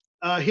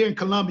here in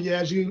Columbia,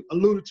 as you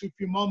alluded to a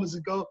few moments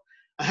ago.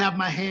 I have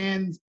my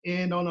hands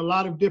in on a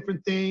lot of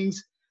different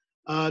things,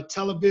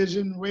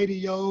 television,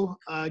 radio,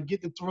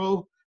 get to throw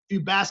a few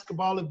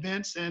basketball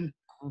events, and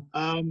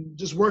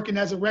just working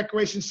as a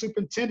recreation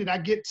superintendent, I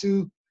get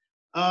to,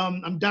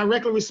 I'm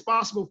directly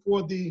responsible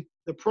for the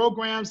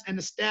programs and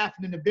the staff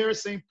and in the very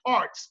same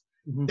parks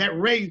that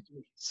raised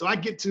me. So I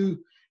get to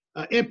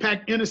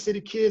impact inner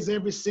city kids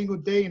every single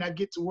day, and I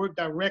get to work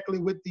directly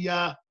with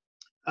the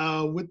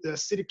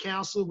city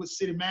council, with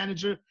city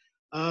manager,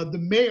 the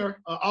mayor,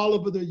 all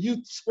over the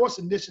youth sports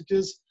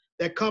initiatives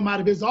that come out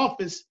of his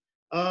office.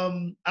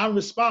 I'm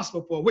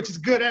responsible for, which is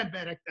good and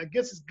bad. I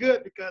guess it's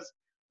good because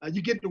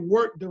you get to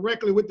work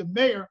directly with the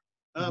mayor,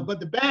 but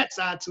the bad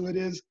side to it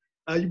is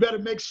you better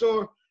make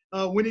sure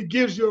when he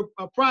gives you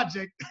a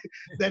project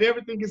that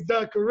everything is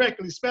done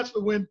correctly,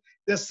 especially when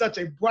there's such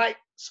a bright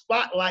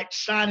spotlight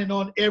shining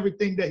on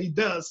everything that he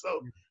does.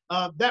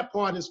 So that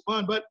part is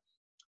fun. But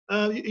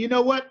you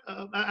know what?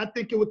 I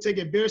think it would take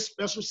a very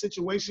special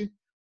situation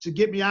to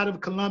get me out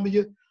of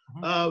Columbia.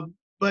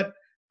 But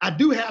I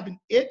do have an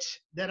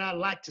itch that I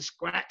like to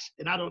scratch,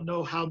 and I don't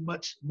know how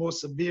much more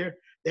severe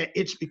that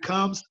itch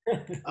becomes.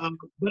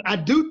 But I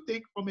do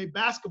think from a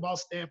basketball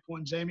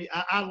standpoint, Jamie,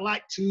 I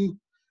like to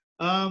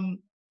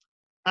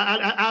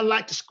I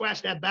like to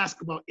scratch that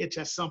basketball itch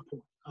at some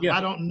point.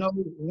 I don't know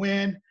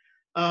when,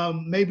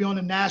 maybe on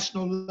a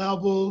national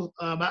level.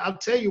 I'll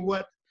tell you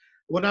what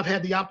I've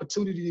had the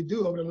opportunity to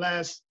do over the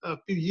last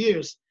few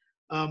years,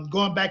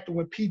 going back to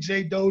when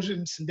P.J. Dozier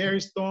and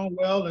Sindarius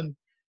Thornwell and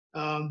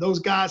those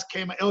guys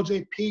came,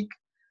 L.J. Peak.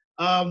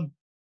 A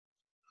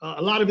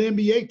lot of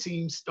NBA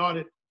teams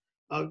started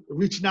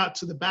reaching out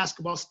to the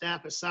basketball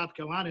staff at South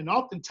Carolina, and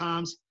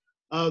oftentimes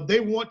they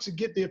want to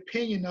get the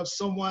opinion of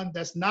someone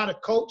that's not a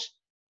coach,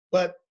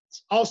 but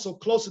also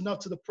close enough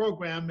to the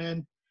program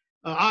and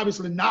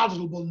obviously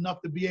knowledgeable enough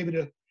to be able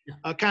to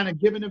kind of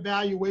give an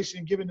evaluation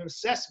and give an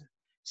assessment.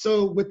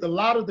 So with a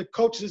lot of the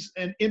coaches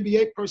and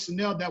NBA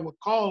personnel that would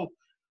call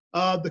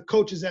the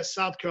coaches at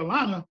South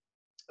Carolina,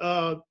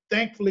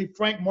 thankfully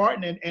Frank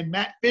Martin and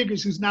Matt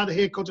Figures, who's now the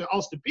head coach at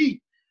Austin Peay,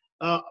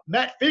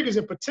 Matt Figures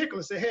in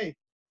particular said, hey,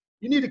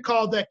 you need to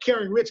call that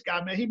Kerry Rich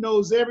guy, man. He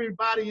knows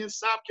everybody in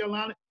South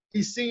Carolina.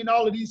 He's seen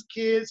all of these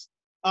kids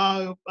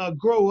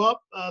grow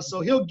up. So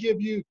he'll give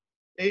you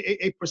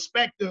a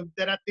perspective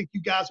that I think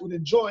you guys would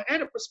enjoy,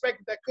 and a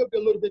perspective that could be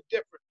a little bit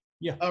different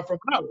from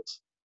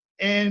ours.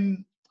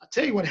 And I'll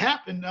tell you what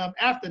happened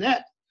after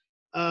that.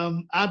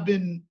 I've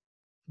been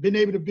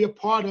able to be a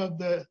part of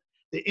the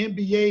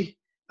NBA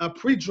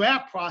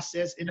pre-draft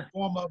process in the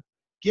form of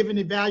giving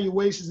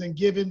evaluations and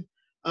giving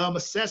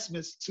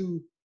assessments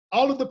to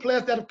all of the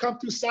players that have come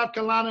through South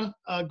Carolina,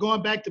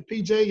 going back to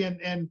PJ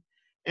and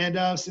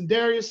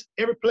Sindarius.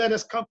 Every player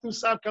that's come through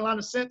South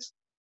Carolina since,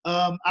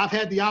 I've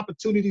had the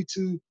opportunity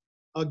to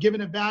give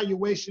an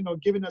evaluation or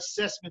give an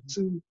assessment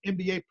to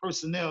NBA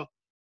personnel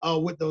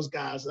with those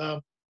guys.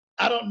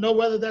 I don't know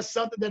whether that's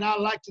something that I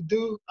like to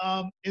do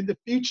in the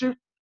future,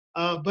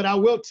 but I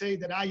will tell you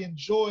that I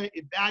enjoy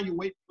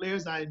evaluating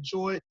players. I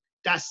enjoy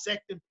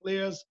dissecting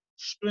players'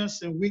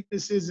 strengths and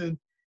weaknesses and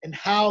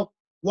how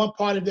one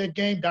part of their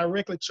game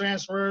directly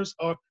transfers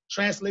or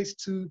translates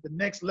to the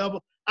next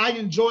level. I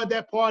enjoy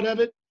that part of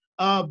it,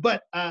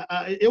 but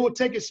it will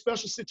take a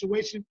special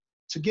situation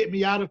to get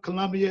me out of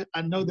Columbia.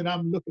 I know that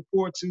I'm looking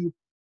forward to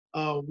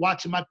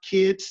watching my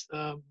kids.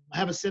 I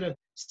haven't said a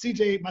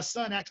CJ, my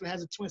son actually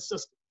has a twin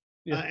sister,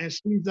 and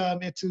she's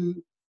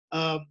into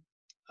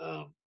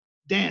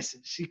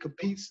dancing. She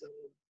competes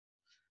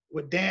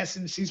with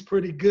dancing. She's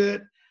pretty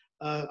good.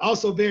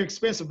 Also very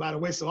expensive, by the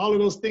way. So all of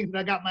those things that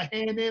I got my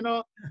hand in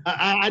on,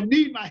 I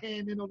need my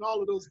hand in on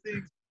all of those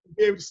things to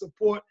be able to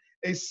support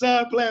a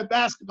son playing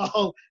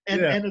basketball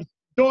and a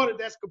daughter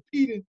that's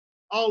competing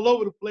all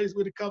over the place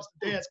when it comes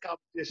to dance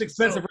competition. It's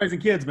expensive raising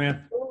kids,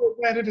 man. Oh,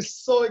 man, it is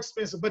so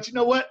expensive. But you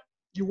know what?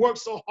 You work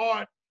so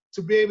hard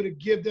to be able to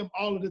give them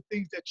all of the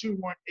things that you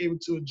weren't able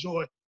to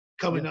enjoy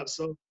coming up.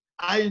 So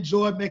I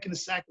enjoy making the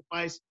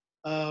sacrifice.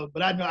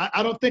 But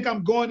I don't think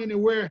I'm going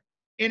anywhere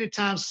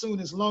anytime soon,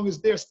 as long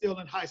as they're still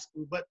in high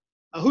school. But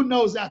who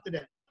knows after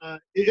that?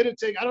 It'll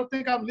take. I don't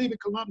think I'm leaving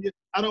Columbia.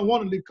 I don't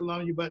want to leave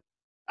Columbia, but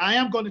I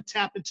am going to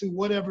tap into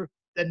whatever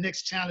that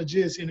next challenge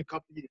is in a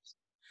couple of years.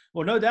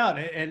 Well, no doubt.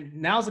 And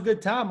now's a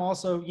good time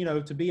also,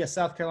 to be a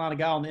South Carolina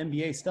guy on the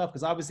NBA stuff,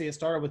 because obviously it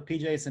started with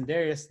PJ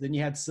Sindarius. Then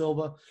you had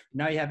Silva.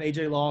 Now you have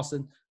AJ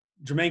Lawson.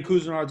 Jermaine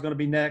Couisnard is going to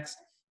be next.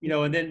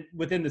 And then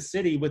within the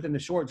city, within the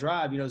short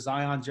drive,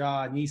 Zion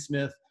Ja,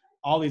 Nesmith,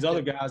 all these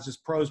other guys,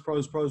 just pros.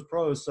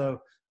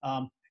 So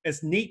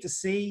it's neat to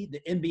see the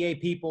NBA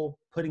people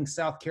putting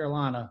South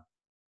Carolina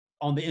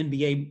on the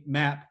NBA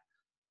map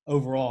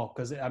overall,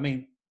 because,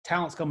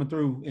 talent's coming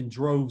through in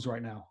droves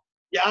right now.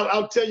 Yeah,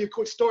 I'll tell you a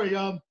quick story.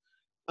 There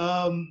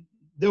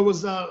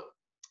was a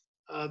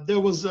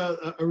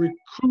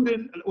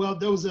recruiting. Well,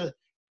 there was a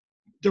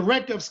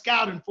director of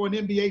scouting for an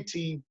NBA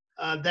team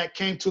that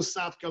came to a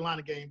South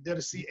Carolina game there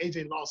to see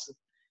AJ Lawson,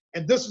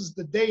 and this was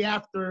the day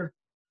after.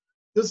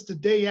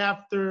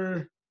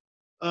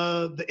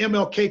 the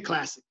MLK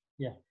Classic.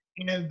 Yeah.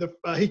 And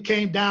he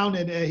came down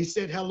and he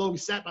said hello. We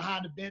sat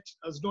behind the bench.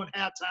 I was doing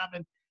halftime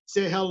and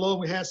said hello.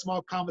 We had a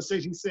small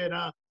conversation.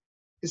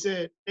 He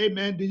said, "Hey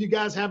man, do you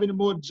guys have any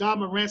more Ja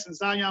Morants and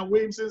Zion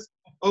Williamsons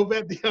over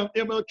at the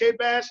MLK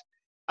Bash?"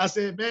 I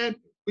said, "Man,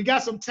 we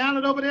got some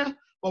talent over there,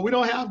 but we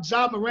don't have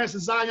Ja Morants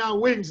and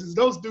Zion Williamsons.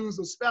 Those dudes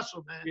are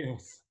special, man."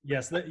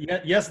 Yes,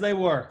 they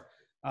were.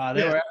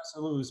 They were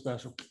absolutely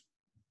special.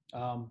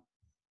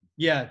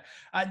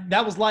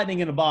 That was lightning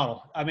in a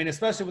bottle. I mean,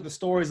 especially with the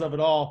stories of it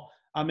all.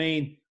 I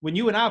mean, when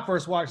you and I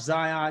first watched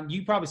Zion,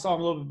 you probably saw him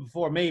a little bit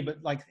before me,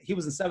 but like he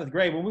was in 7th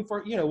grade. When we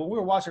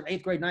were watching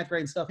 8th grade, 9th grade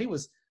and stuff, he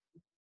was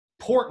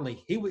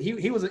portly. He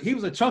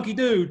was a chunky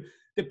dude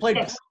that played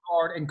point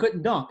guard and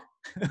couldn't dunk.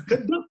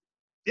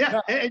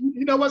 Yeah, and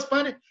you know what's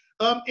funny?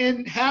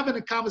 In having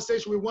a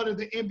conversation with one of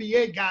the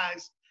NBA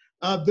guys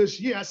this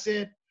year, I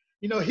said,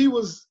 he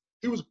was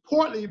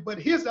portly, but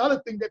here's the other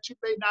thing that you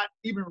may not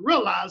even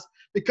realize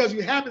because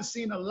you haven't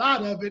seen a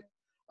lot of it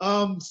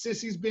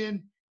since he's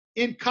been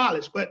in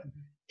college. But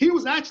he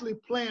was actually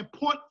playing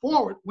point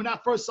forward when I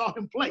first saw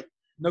him play.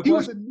 No he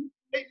question.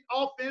 was in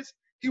offense.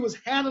 He was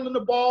handling the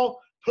ball,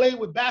 playing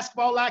with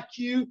basketball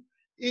IQ.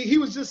 He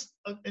was just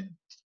an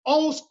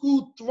old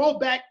school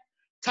throwback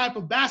type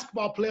of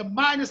basketball player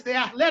minus the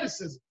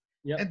athleticism.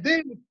 Yep. And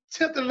then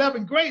 10th,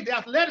 11th grade, the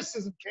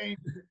athleticism came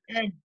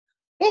and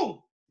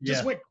boom,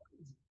 just went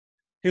crazy.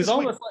 He was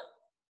almost like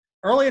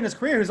early in his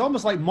career, he was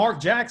almost like Mark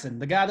Jackson,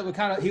 the guy that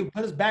would he would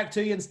put his back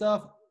to you and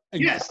stuff.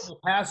 Yes.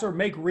 Passer,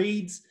 make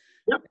reads.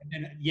 Yep.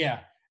 And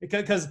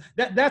because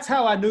that's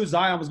how I knew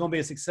Zion was going to be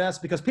a success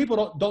because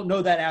people don't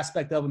know that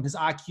aspect of him, his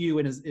IQ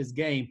and his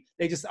game.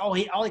 They just, all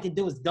he can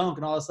do is dunk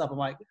and all this stuff. I'm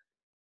like,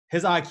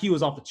 his IQ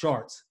is off the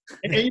charts.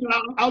 And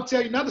I'll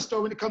tell you another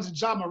story when it comes to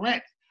Ja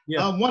Morant.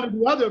 Yeah. One of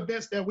the other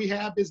events that we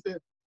have is the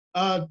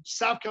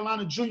South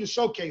Carolina Junior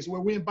Showcase,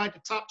 where we invite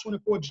the top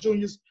 24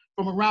 juniors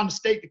from around the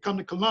state to come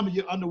to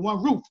Columbia under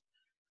one roof.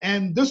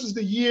 And this was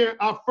the year,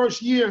 our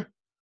first year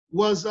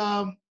was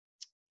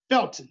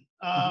Felton.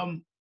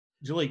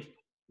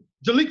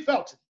 Jalek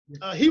Felton.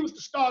 He was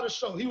the star of the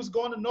show. He was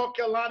going to North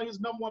Carolina. He was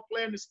 #1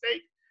 player in the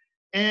state.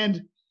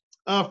 And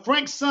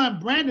Frank's son,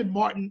 Brandon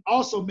Martin,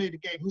 also made the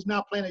game, who's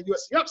now playing at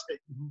USC Upstate.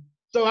 Mm-hmm.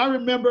 So I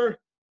remember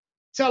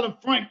telling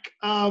Frank,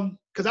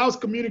 because I was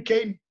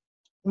communicating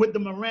with the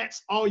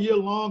Morants all year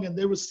long, and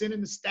they were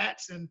sending the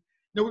stats, and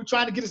we were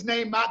trying to get his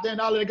name out there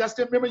and all that. I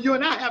still remember you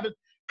and I having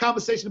a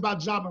conversation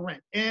about Ja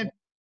Morant. And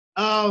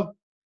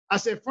I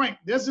said, Frank,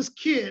 there's this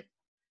kid,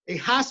 a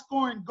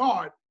high-scoring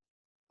guard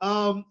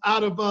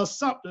out of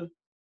Sumter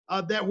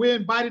that we're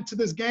invited to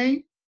this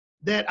game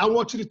that I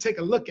want you to take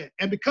a look at.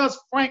 And because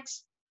Frank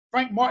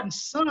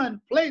Martin's son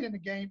played in the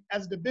game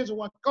as a Division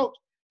I coach,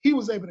 he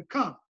was able to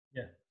come.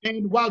 Yeah.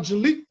 And while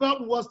Jalek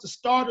Felton was the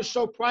star of the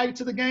show prior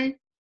to the game,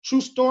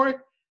 true story,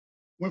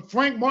 when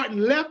Frank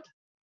Martin left,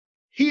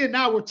 he and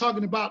I were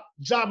talking about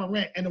Ja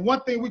Morant. And the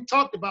one thing we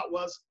talked about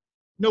was,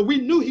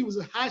 we knew he was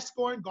a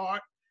high-scoring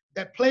guard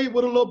that played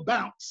with a little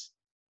bounce,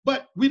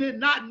 but we did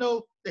not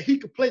know that he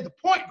could play the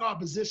point guard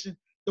position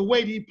the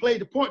way that he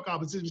played the point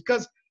guard position.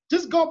 Because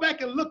just go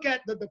back and look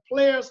at the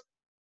players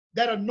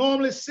that are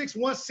normally 6'1",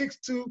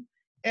 6'2",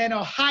 and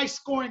are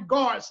high-scoring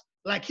guards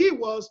like he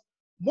was.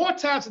 More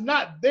times than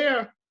not,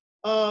 they're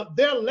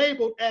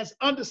labeled as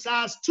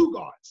undersized two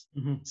guards.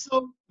 Mm-hmm.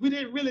 So we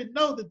didn't really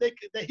know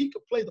that he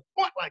could play the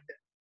point like that.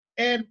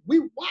 And we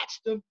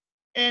watched him,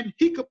 and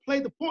he could play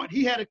the point.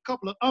 He had a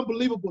couple of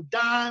unbelievable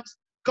dimes,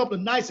 a couple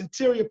of nice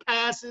interior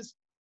passes,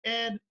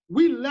 and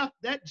we left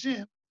that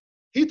gym,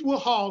 Heathwood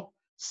Hall,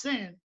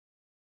 saying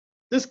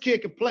this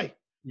kid could play.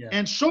 Yeah.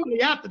 And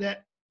shortly after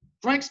that,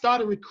 Frank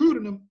started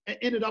recruiting him and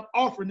ended up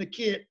offering the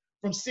kid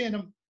from seeing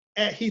him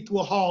at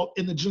Heathwood Hall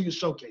in the Junior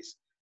Showcase.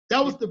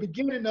 That was the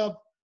beginning of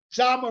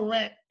Ja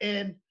Morant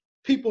and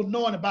people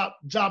knowing about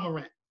Ja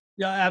Morant.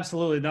 Yeah,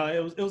 absolutely. No,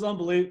 it was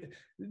unbelievable.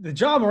 The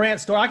Ja Morant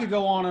story, I could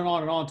go on and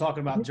on and on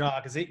talking about Ja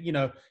because it's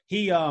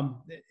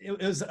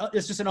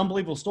just an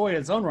unbelievable story in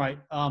its own right.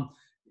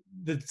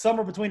 The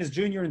summer between his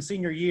junior and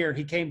senior year,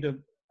 he came to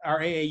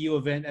our AAU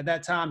event. At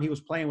that time, he was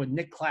playing with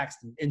Nick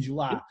Claxton in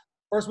July.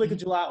 First week of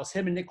July, it was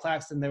him and Nick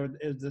Claxton.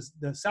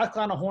 The South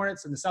Carolina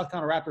Hornets and the South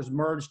Carolina Raptors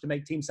merged to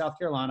make Team South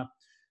Carolina.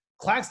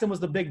 Claxton was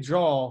the big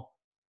draw,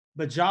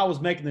 but Ja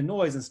was making the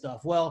noise and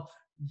stuff. Well,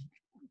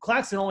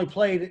 Claxton only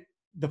played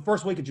the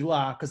first week of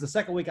July because the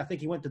second week I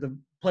think he went to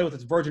play with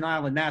his Virgin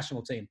Island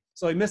national team.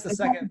 So he missed the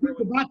second.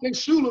 Devontae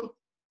Shuler,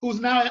 who's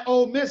now at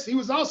Ole Miss, he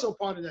was also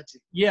part of that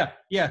team. Yeah.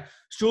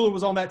 Shuler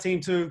was on that team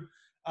too.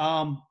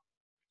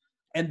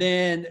 And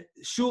then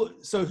so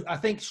I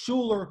think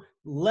Shuler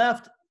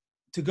left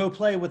to go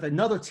play with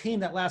another team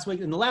that last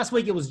week. And the last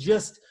week it was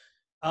just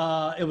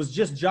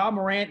Ja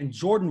Morant and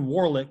Jordan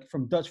Warlick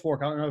from Dutch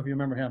Fork. I don't know if you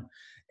remember him.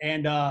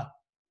 And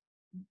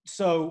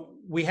so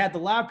we had the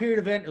live period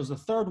event. It was the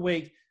third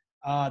week.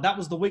 That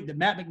was the week that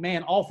Matt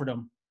McMahon offered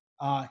him.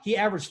 He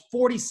averaged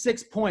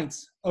 46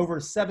 points over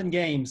 7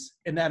 games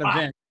in that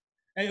event.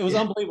 And it was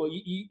unbelievable.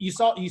 You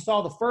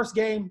saw the first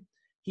game.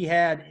 he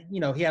had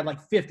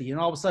like 50, and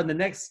all of a sudden the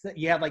next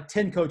you had like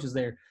 10 coaches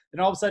there. Then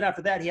all of a sudden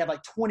after that he had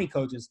like 20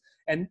 coaches.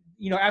 And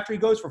after he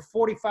goes for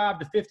 45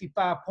 to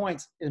 55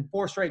 points in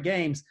 4 straight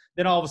games,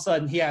 then all of a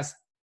sudden he has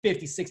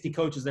 50, 60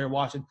 coaches there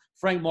watching.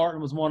 Frank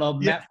Martin was one of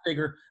them.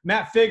 Yeah.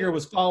 Matt Figure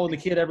was following the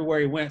kid everywhere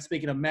he went.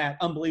 Speaking of Matt,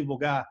 unbelievable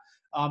guy.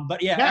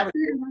 But yeah, Matt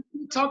Figure,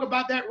 we talk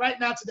about that right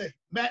now today.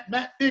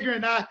 Matt Figure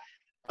and I,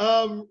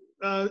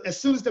 as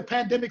soon as the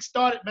pandemic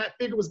started, Matt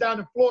Figure was down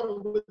in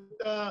Florida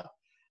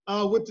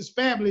with his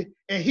family,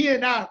 and he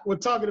and I were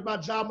talking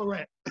about Ja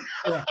Morant.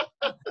 Yeah.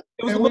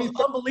 It was the most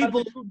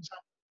unbelievable.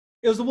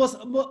 It was the most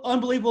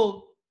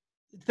unbelievable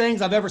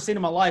things I've ever seen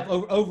in my life.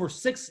 Over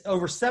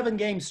 7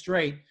 games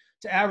straight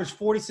to average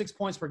 46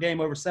 points per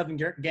game over 7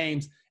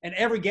 games, and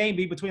every game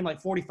be between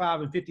like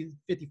 45 and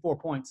 54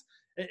 points.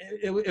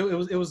 It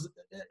was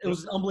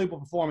an unbelievable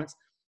performance.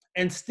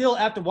 And still,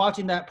 after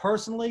watching that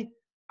personally,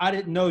 I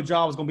didn't know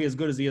Ja was going to be as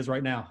good as he is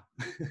right now.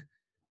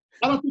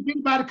 I don't think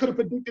anybody could have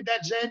predicted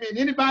that, Jamie. And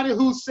anybody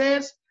who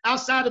says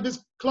outside of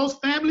his close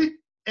family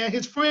and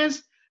his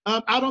friends,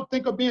 I don't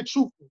think are being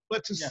truthful.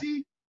 But to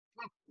see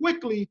how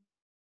quickly,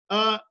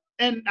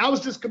 and I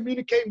was just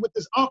communicating with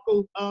his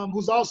uncle,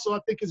 who's also, I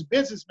think, his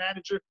business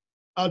manager,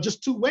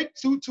 just 2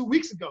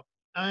 weeks ago.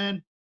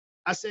 And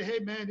I said, hey,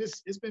 man,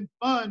 it's been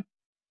fun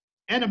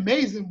and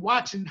amazing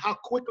watching how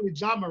quickly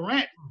Ja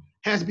Morant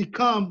has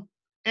become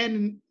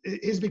and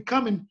is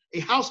becoming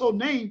a household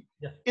name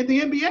in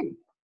the NBA.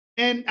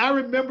 And I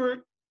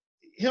remember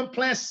him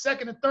playing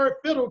second and third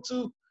fiddle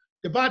to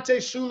Devontae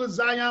Shuler,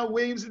 Zion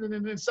Williamson,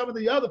 and some of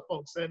the other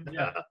folks. And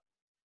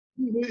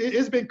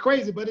it's been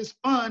crazy, but it's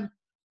fun.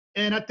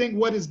 And I think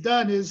what it's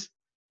done is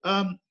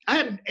I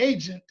had an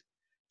agent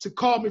to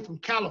call me from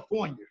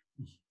California,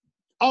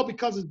 all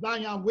because of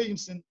Zion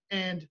Williamson.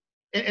 And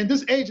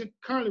this agent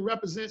currently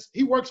represents,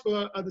 he works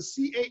for the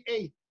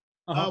CAA,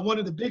 one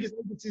of the biggest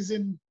agencies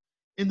in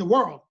the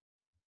world.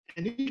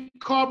 And he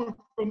called me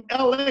from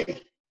LA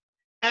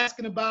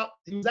asking about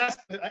the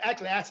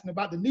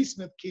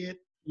Nesmith kid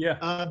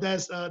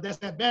that's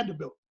at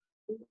Vanderbilt.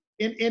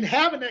 In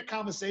having that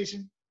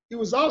conversation, he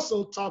was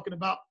also talking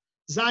about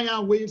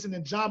Zion Williamson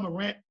and Ja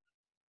Morant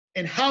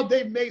and how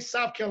they made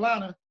South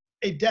Carolina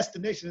a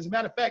destination. As a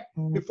matter of fact,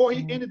 before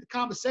he ended the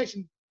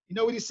conversation, you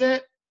know what he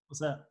said? What's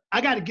that? I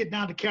got to get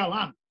down to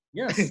Carolina.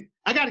 Yes.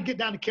 I got to get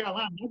down to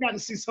Carolina. I got to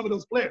see some of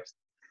those players.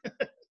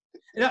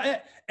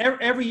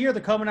 Every year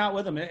they're coming out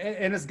with them,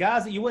 and it's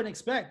guys that you wouldn't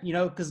expect,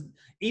 because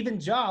even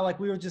Ja, like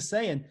we were just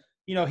saying,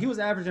 he was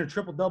averaging a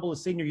triple-double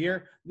his senior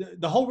year.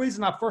 The whole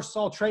reason I first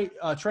saw Trey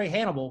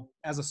Hannibal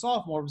as a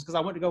sophomore was because I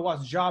went to go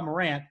watch Ja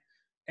Morant,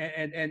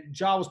 and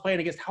Ja was playing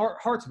against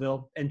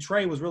Hartsville, and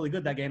Trey was really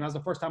good that game. That was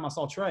the first time I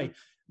saw Trey.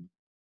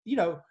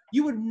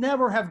 You would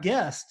never have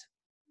guessed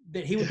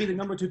that he would be the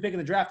number 2 pick in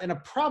the draft and a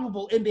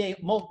probable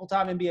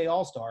multiple-time NBA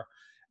All-Star.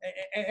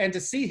 And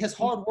to see his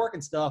hard work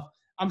and stuff,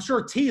 I'm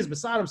sure T is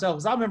beside himself,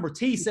 because I remember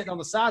T sitting on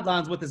the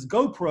sidelines with his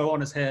GoPro on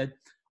his head,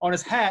 on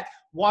his hat,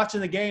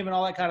 watching the game and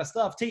all that kind of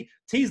stuff.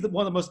 T's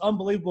one of the most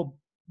unbelievable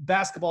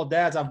basketball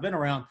dads I've been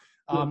around.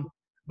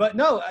 But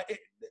no,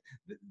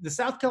 the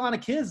South Carolina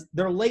kids,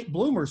 they're late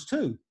bloomers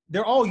too.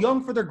 They're all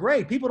young for their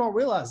grade. People don't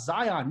realize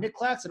Zion, Nick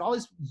Claxton, all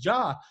these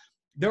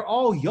they're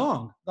all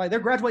young. Like, they're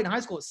graduating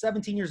high school at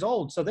 17 years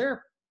old. So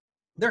their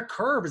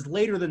curve is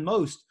later than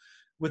most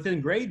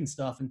within grade and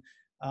stuff. And,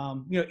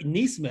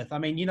 Nesmith,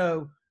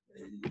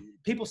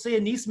 people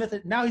saying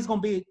Nesmith, now he's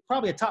going to be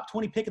probably a top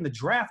 20 pick in the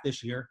draft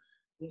this year.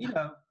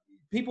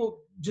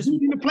 People just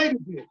 – to play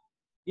this year.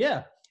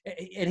 Yeah.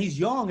 And he's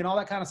young and all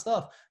that kind of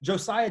stuff.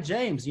 Josiah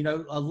James,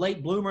 a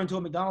late bloomer into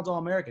a McDonald's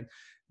All-American.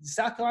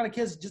 South Carolina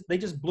kids, they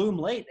just bloom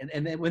late.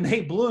 And then when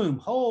they bloom,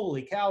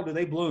 holy cow, do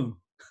they bloom.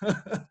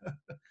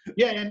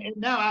 Yeah, and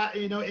now,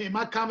 in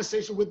my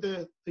conversation with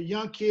the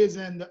young kids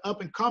and the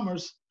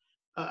up-and-comers,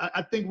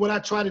 I think what I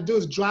try to do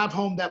is drive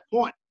home that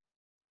point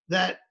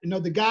that,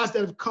 the guys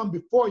that have come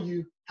before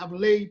you have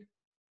laid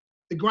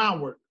the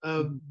groundwork.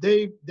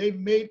 They've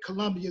made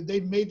Columbia,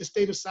 they've made the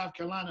state of South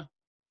Carolina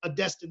a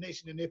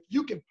destination. And if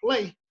you can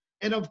play,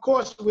 and of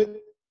course with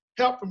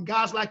help from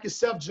guys like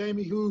yourself,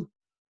 Jamie,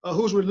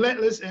 who's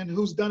relentless and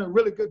who's done a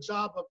really good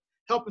job of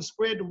helping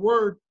spread the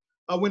word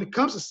when it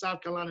comes to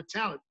South Carolina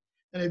talent.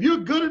 And if you're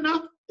good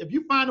enough, if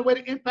you find a way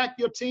to impact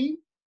your team,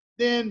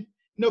 then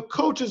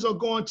coaches are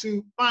going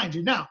to find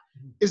you. Now,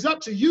 it's up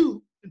to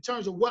you in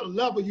terms of what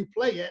level you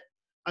play at.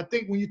 I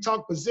think when you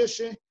talk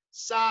position,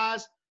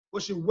 size,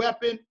 what's your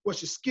weapon,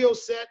 what's your skill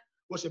set,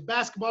 what's your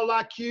basketball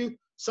IQ,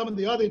 some of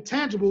the other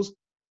intangibles,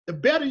 the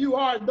better you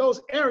are in those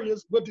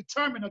areas will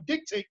determine or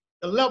dictate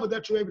the level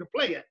that you're able to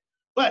play at.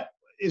 But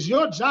it's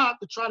your job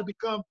to try to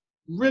become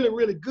really,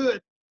 really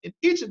good in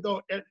each of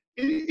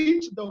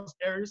those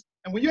areas.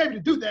 And when you're able to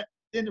do that,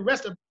 then the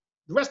rest of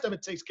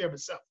it takes care of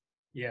itself.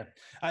 Yeah.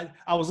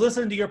 I was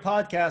listening to your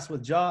podcast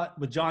with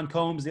John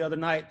Combs the other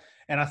night,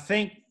 and I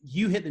think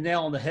you hit the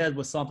nail on the head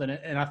with something.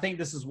 And I think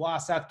this is why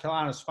South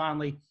Carolina is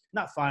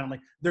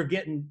they're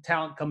getting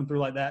talent coming through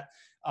like that.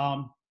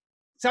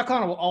 South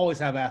Carolina will always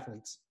have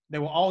athletes. There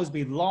will always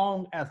be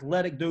long,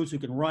 athletic dudes who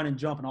can run and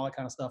jump and all that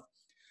kind of stuff.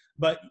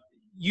 But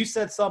you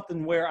said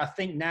something where I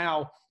think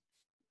now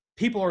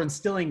people are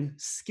instilling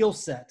skill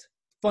set,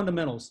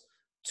 fundamentals,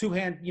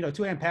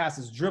 two-hand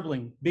passes,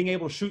 dribbling, being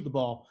able to shoot the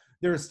ball.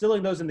 They're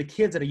instilling those in the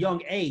kids at a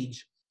young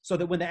age so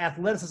that when the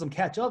athleticism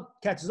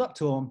catches up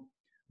to them,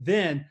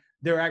 then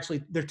they're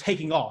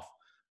taking off.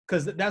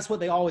 Because that's what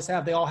they always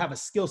have. They all have a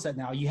skill set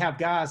now. You have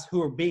guys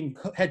who are being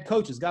head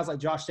coaches, guys like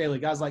Josh Staley,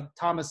 guys like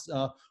Thomas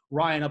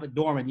Ryan up at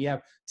Dorman. You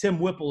have Tim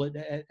Whipple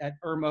at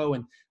Irmo,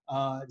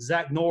 and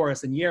Zach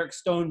Norris and Yerrick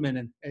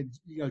Stoneman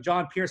and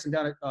John Pearson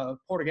down at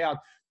Portugal.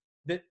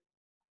 That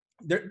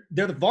they're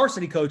the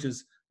varsity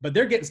coaches, but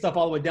they're getting stuff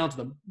all the way down to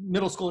the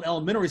middle school and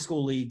elementary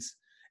school leagues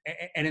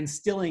and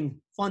instilling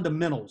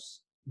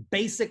fundamentals,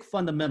 basic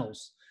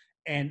fundamentals.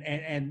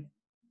 And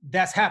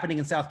that's happening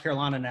in South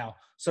Carolina now.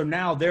 So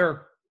now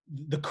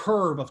the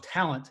curve of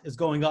talent is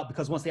going up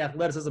because once the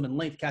athleticism and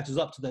length catches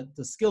up to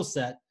the skill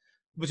set,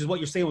 which is what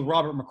you're seeing with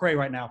Robert McRae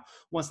right now,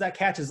 once that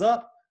catches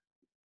up,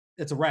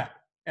 it's a wrap.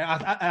 And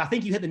I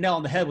think you hit the nail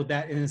on the head with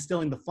that in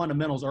instilling the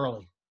fundamentals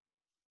early.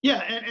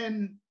 Yeah,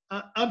 and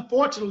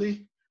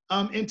unfortunately,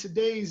 in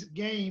today's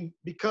game,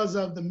 because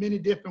of the many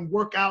different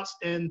workouts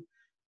and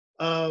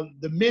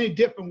the many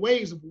different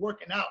ways of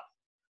working out,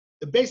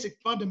 the basic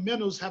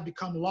fundamentals have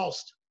become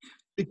lost.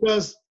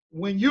 Because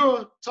when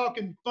you're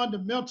talking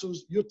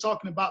fundamentals, you're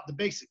talking about the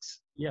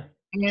basics. Yeah.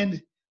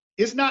 And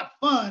it's not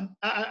fun.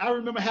 I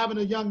remember having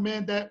a young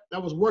man that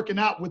was working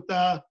out with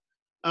the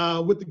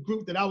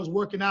group that I was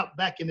working out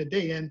back in the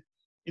day. And,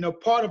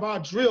 part of our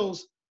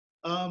drills,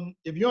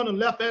 if you're on the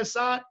left-hand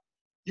side,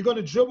 you're going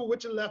to dribble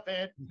with your left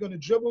hand. You're going to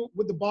dribble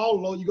with the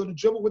ball low. You're going to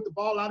dribble with the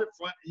ball out in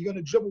front. You're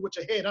going to dribble with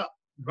your head up,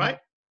 right?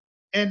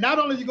 And not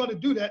only are you going to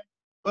do that,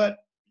 but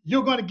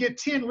you're going to get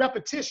 10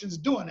 repetitions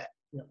doing that.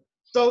 Yeah.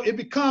 So it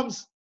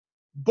becomes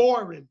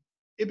boring.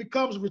 It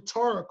becomes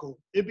rhetorical.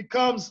 It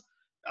becomes,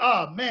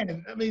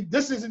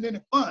 this isn't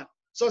any fun.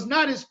 So it's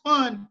not as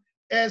fun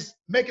as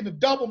making a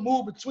double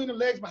move between the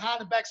legs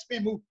behind the back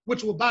spin move,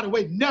 which will, by the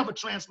way, never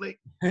translate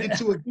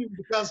into a game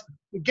because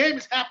the game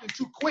is happening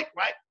too quick,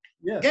 right?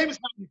 Yeah. The game is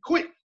happening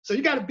quick. So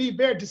you got to be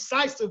very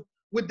decisive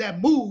with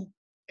that move.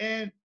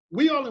 And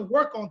we only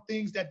work on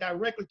things that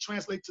directly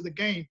translate to the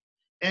game.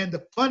 And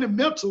the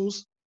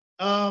fundamentals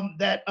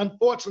that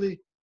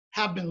unfortunately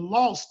have been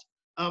lost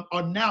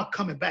are now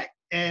coming back.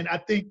 And I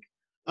think,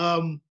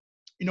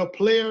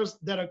 players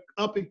that are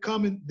up and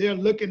coming, they're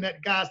looking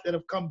at guys that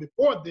have come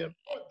before them.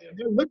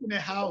 They're looking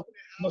at how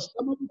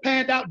some of them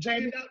panned out,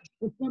 Jamie,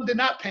 and some did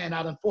not pan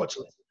out,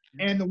 unfortunately.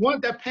 And the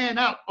ones that pan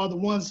out are the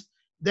ones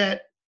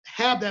that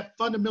have that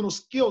fundamental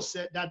skill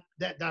set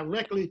that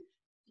directly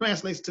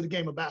translates to the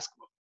game of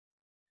basketball.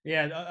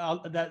 Yeah,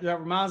 that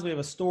reminds me of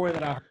a story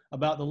that I heard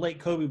about the late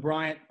Kobe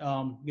Bryant.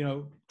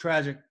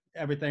 Tragic,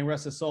 everything,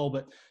 rest his soul.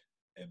 But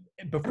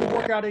before the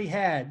workout he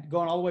had,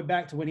 going all the way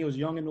back to when he was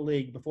young in the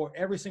league, before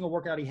every single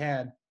workout he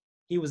had,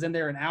 he was in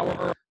there an hour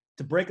early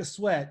to break a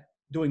sweat,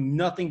 doing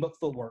nothing but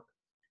footwork.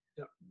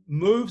 Yeah.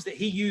 Moves that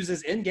he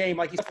uses in game,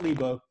 like he's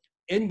Lebo,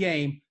 in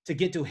game to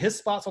get to his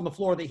spots on the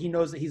floor that he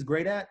knows that he's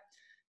great at.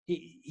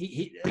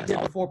 He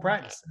did before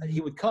practice. He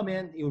would come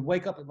in, he would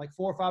wake up at like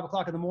 4 or 5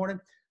 o'clock in the morning,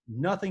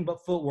 nothing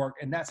but footwork,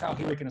 and that's how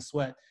he breaking a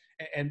sweat.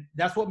 And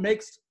that's what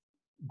makes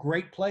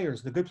great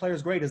players, the good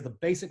players great, is the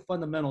basic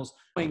fundamentals.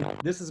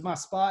 This is my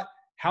spot.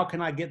 How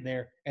can I get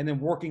there? And then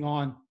working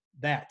on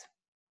that.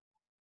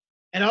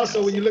 And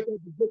also, when you look at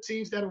the good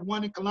teams that have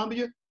won in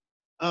Columbia,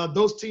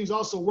 those teams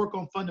also work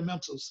on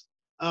fundamentals.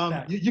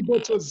 You go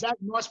to a Zach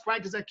Norris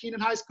practice at Keenan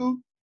High School,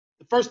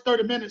 the first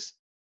 30 minutes,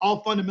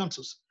 all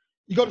fundamentals.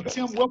 You go to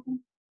Tim Whipple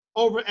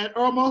over at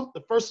Irmo,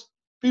 the first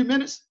few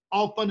minutes,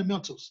 all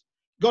fundamentals.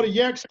 Go to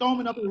Yerrick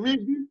Stoneman up at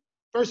Ridgeview,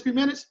 first few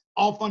minutes,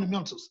 all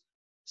fundamentals.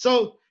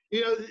 So,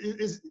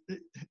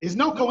 it's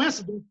no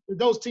coincidence that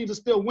those teams are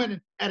still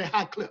winning at a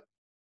high clip.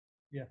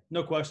 Yeah,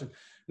 no question.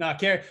 Now,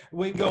 Kerry,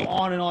 we go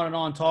on and on and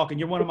on talking.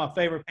 You're one of my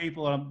favorite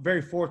people, and I'm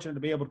very fortunate to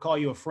be able to call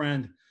you a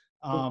friend.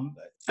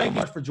 Thank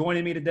you much for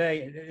joining me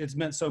today. It's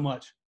meant so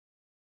much.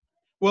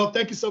 Well,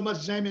 thank you so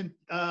much, Jamie.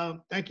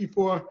 Thank you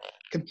for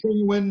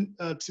continuing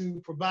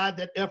to provide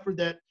that effort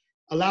that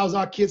allows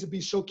our kids to be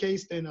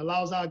showcased and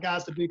allows our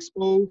guys to be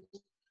exposed.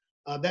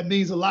 That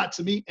means a lot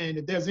to me. And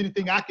if there's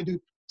anything I can do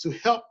to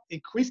help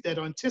increase that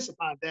or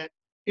intensify that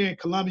here in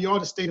Columbia or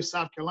the state of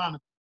South Carolina,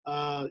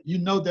 you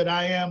know that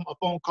I am a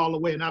phone call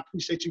away, and I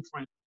appreciate you,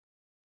 friend.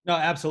 No,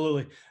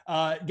 absolutely.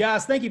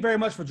 Guys, thank you very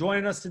much for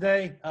joining us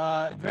today.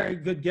 Very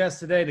good guest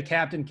today, the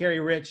captain, Kerry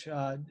Rich,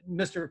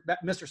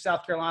 Mr.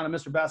 South Carolina,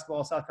 Mr.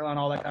 Basketball, South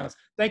Carolina, all that kind of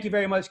stuff. Thank you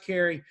very much,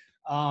 Kerry.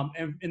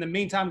 And in the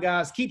meantime,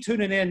 guys, keep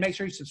tuning in. Make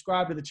sure you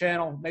subscribe to the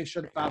channel. Make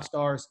sure the 5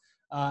 stars.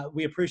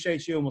 We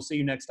appreciate you, and we'll see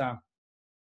you next time.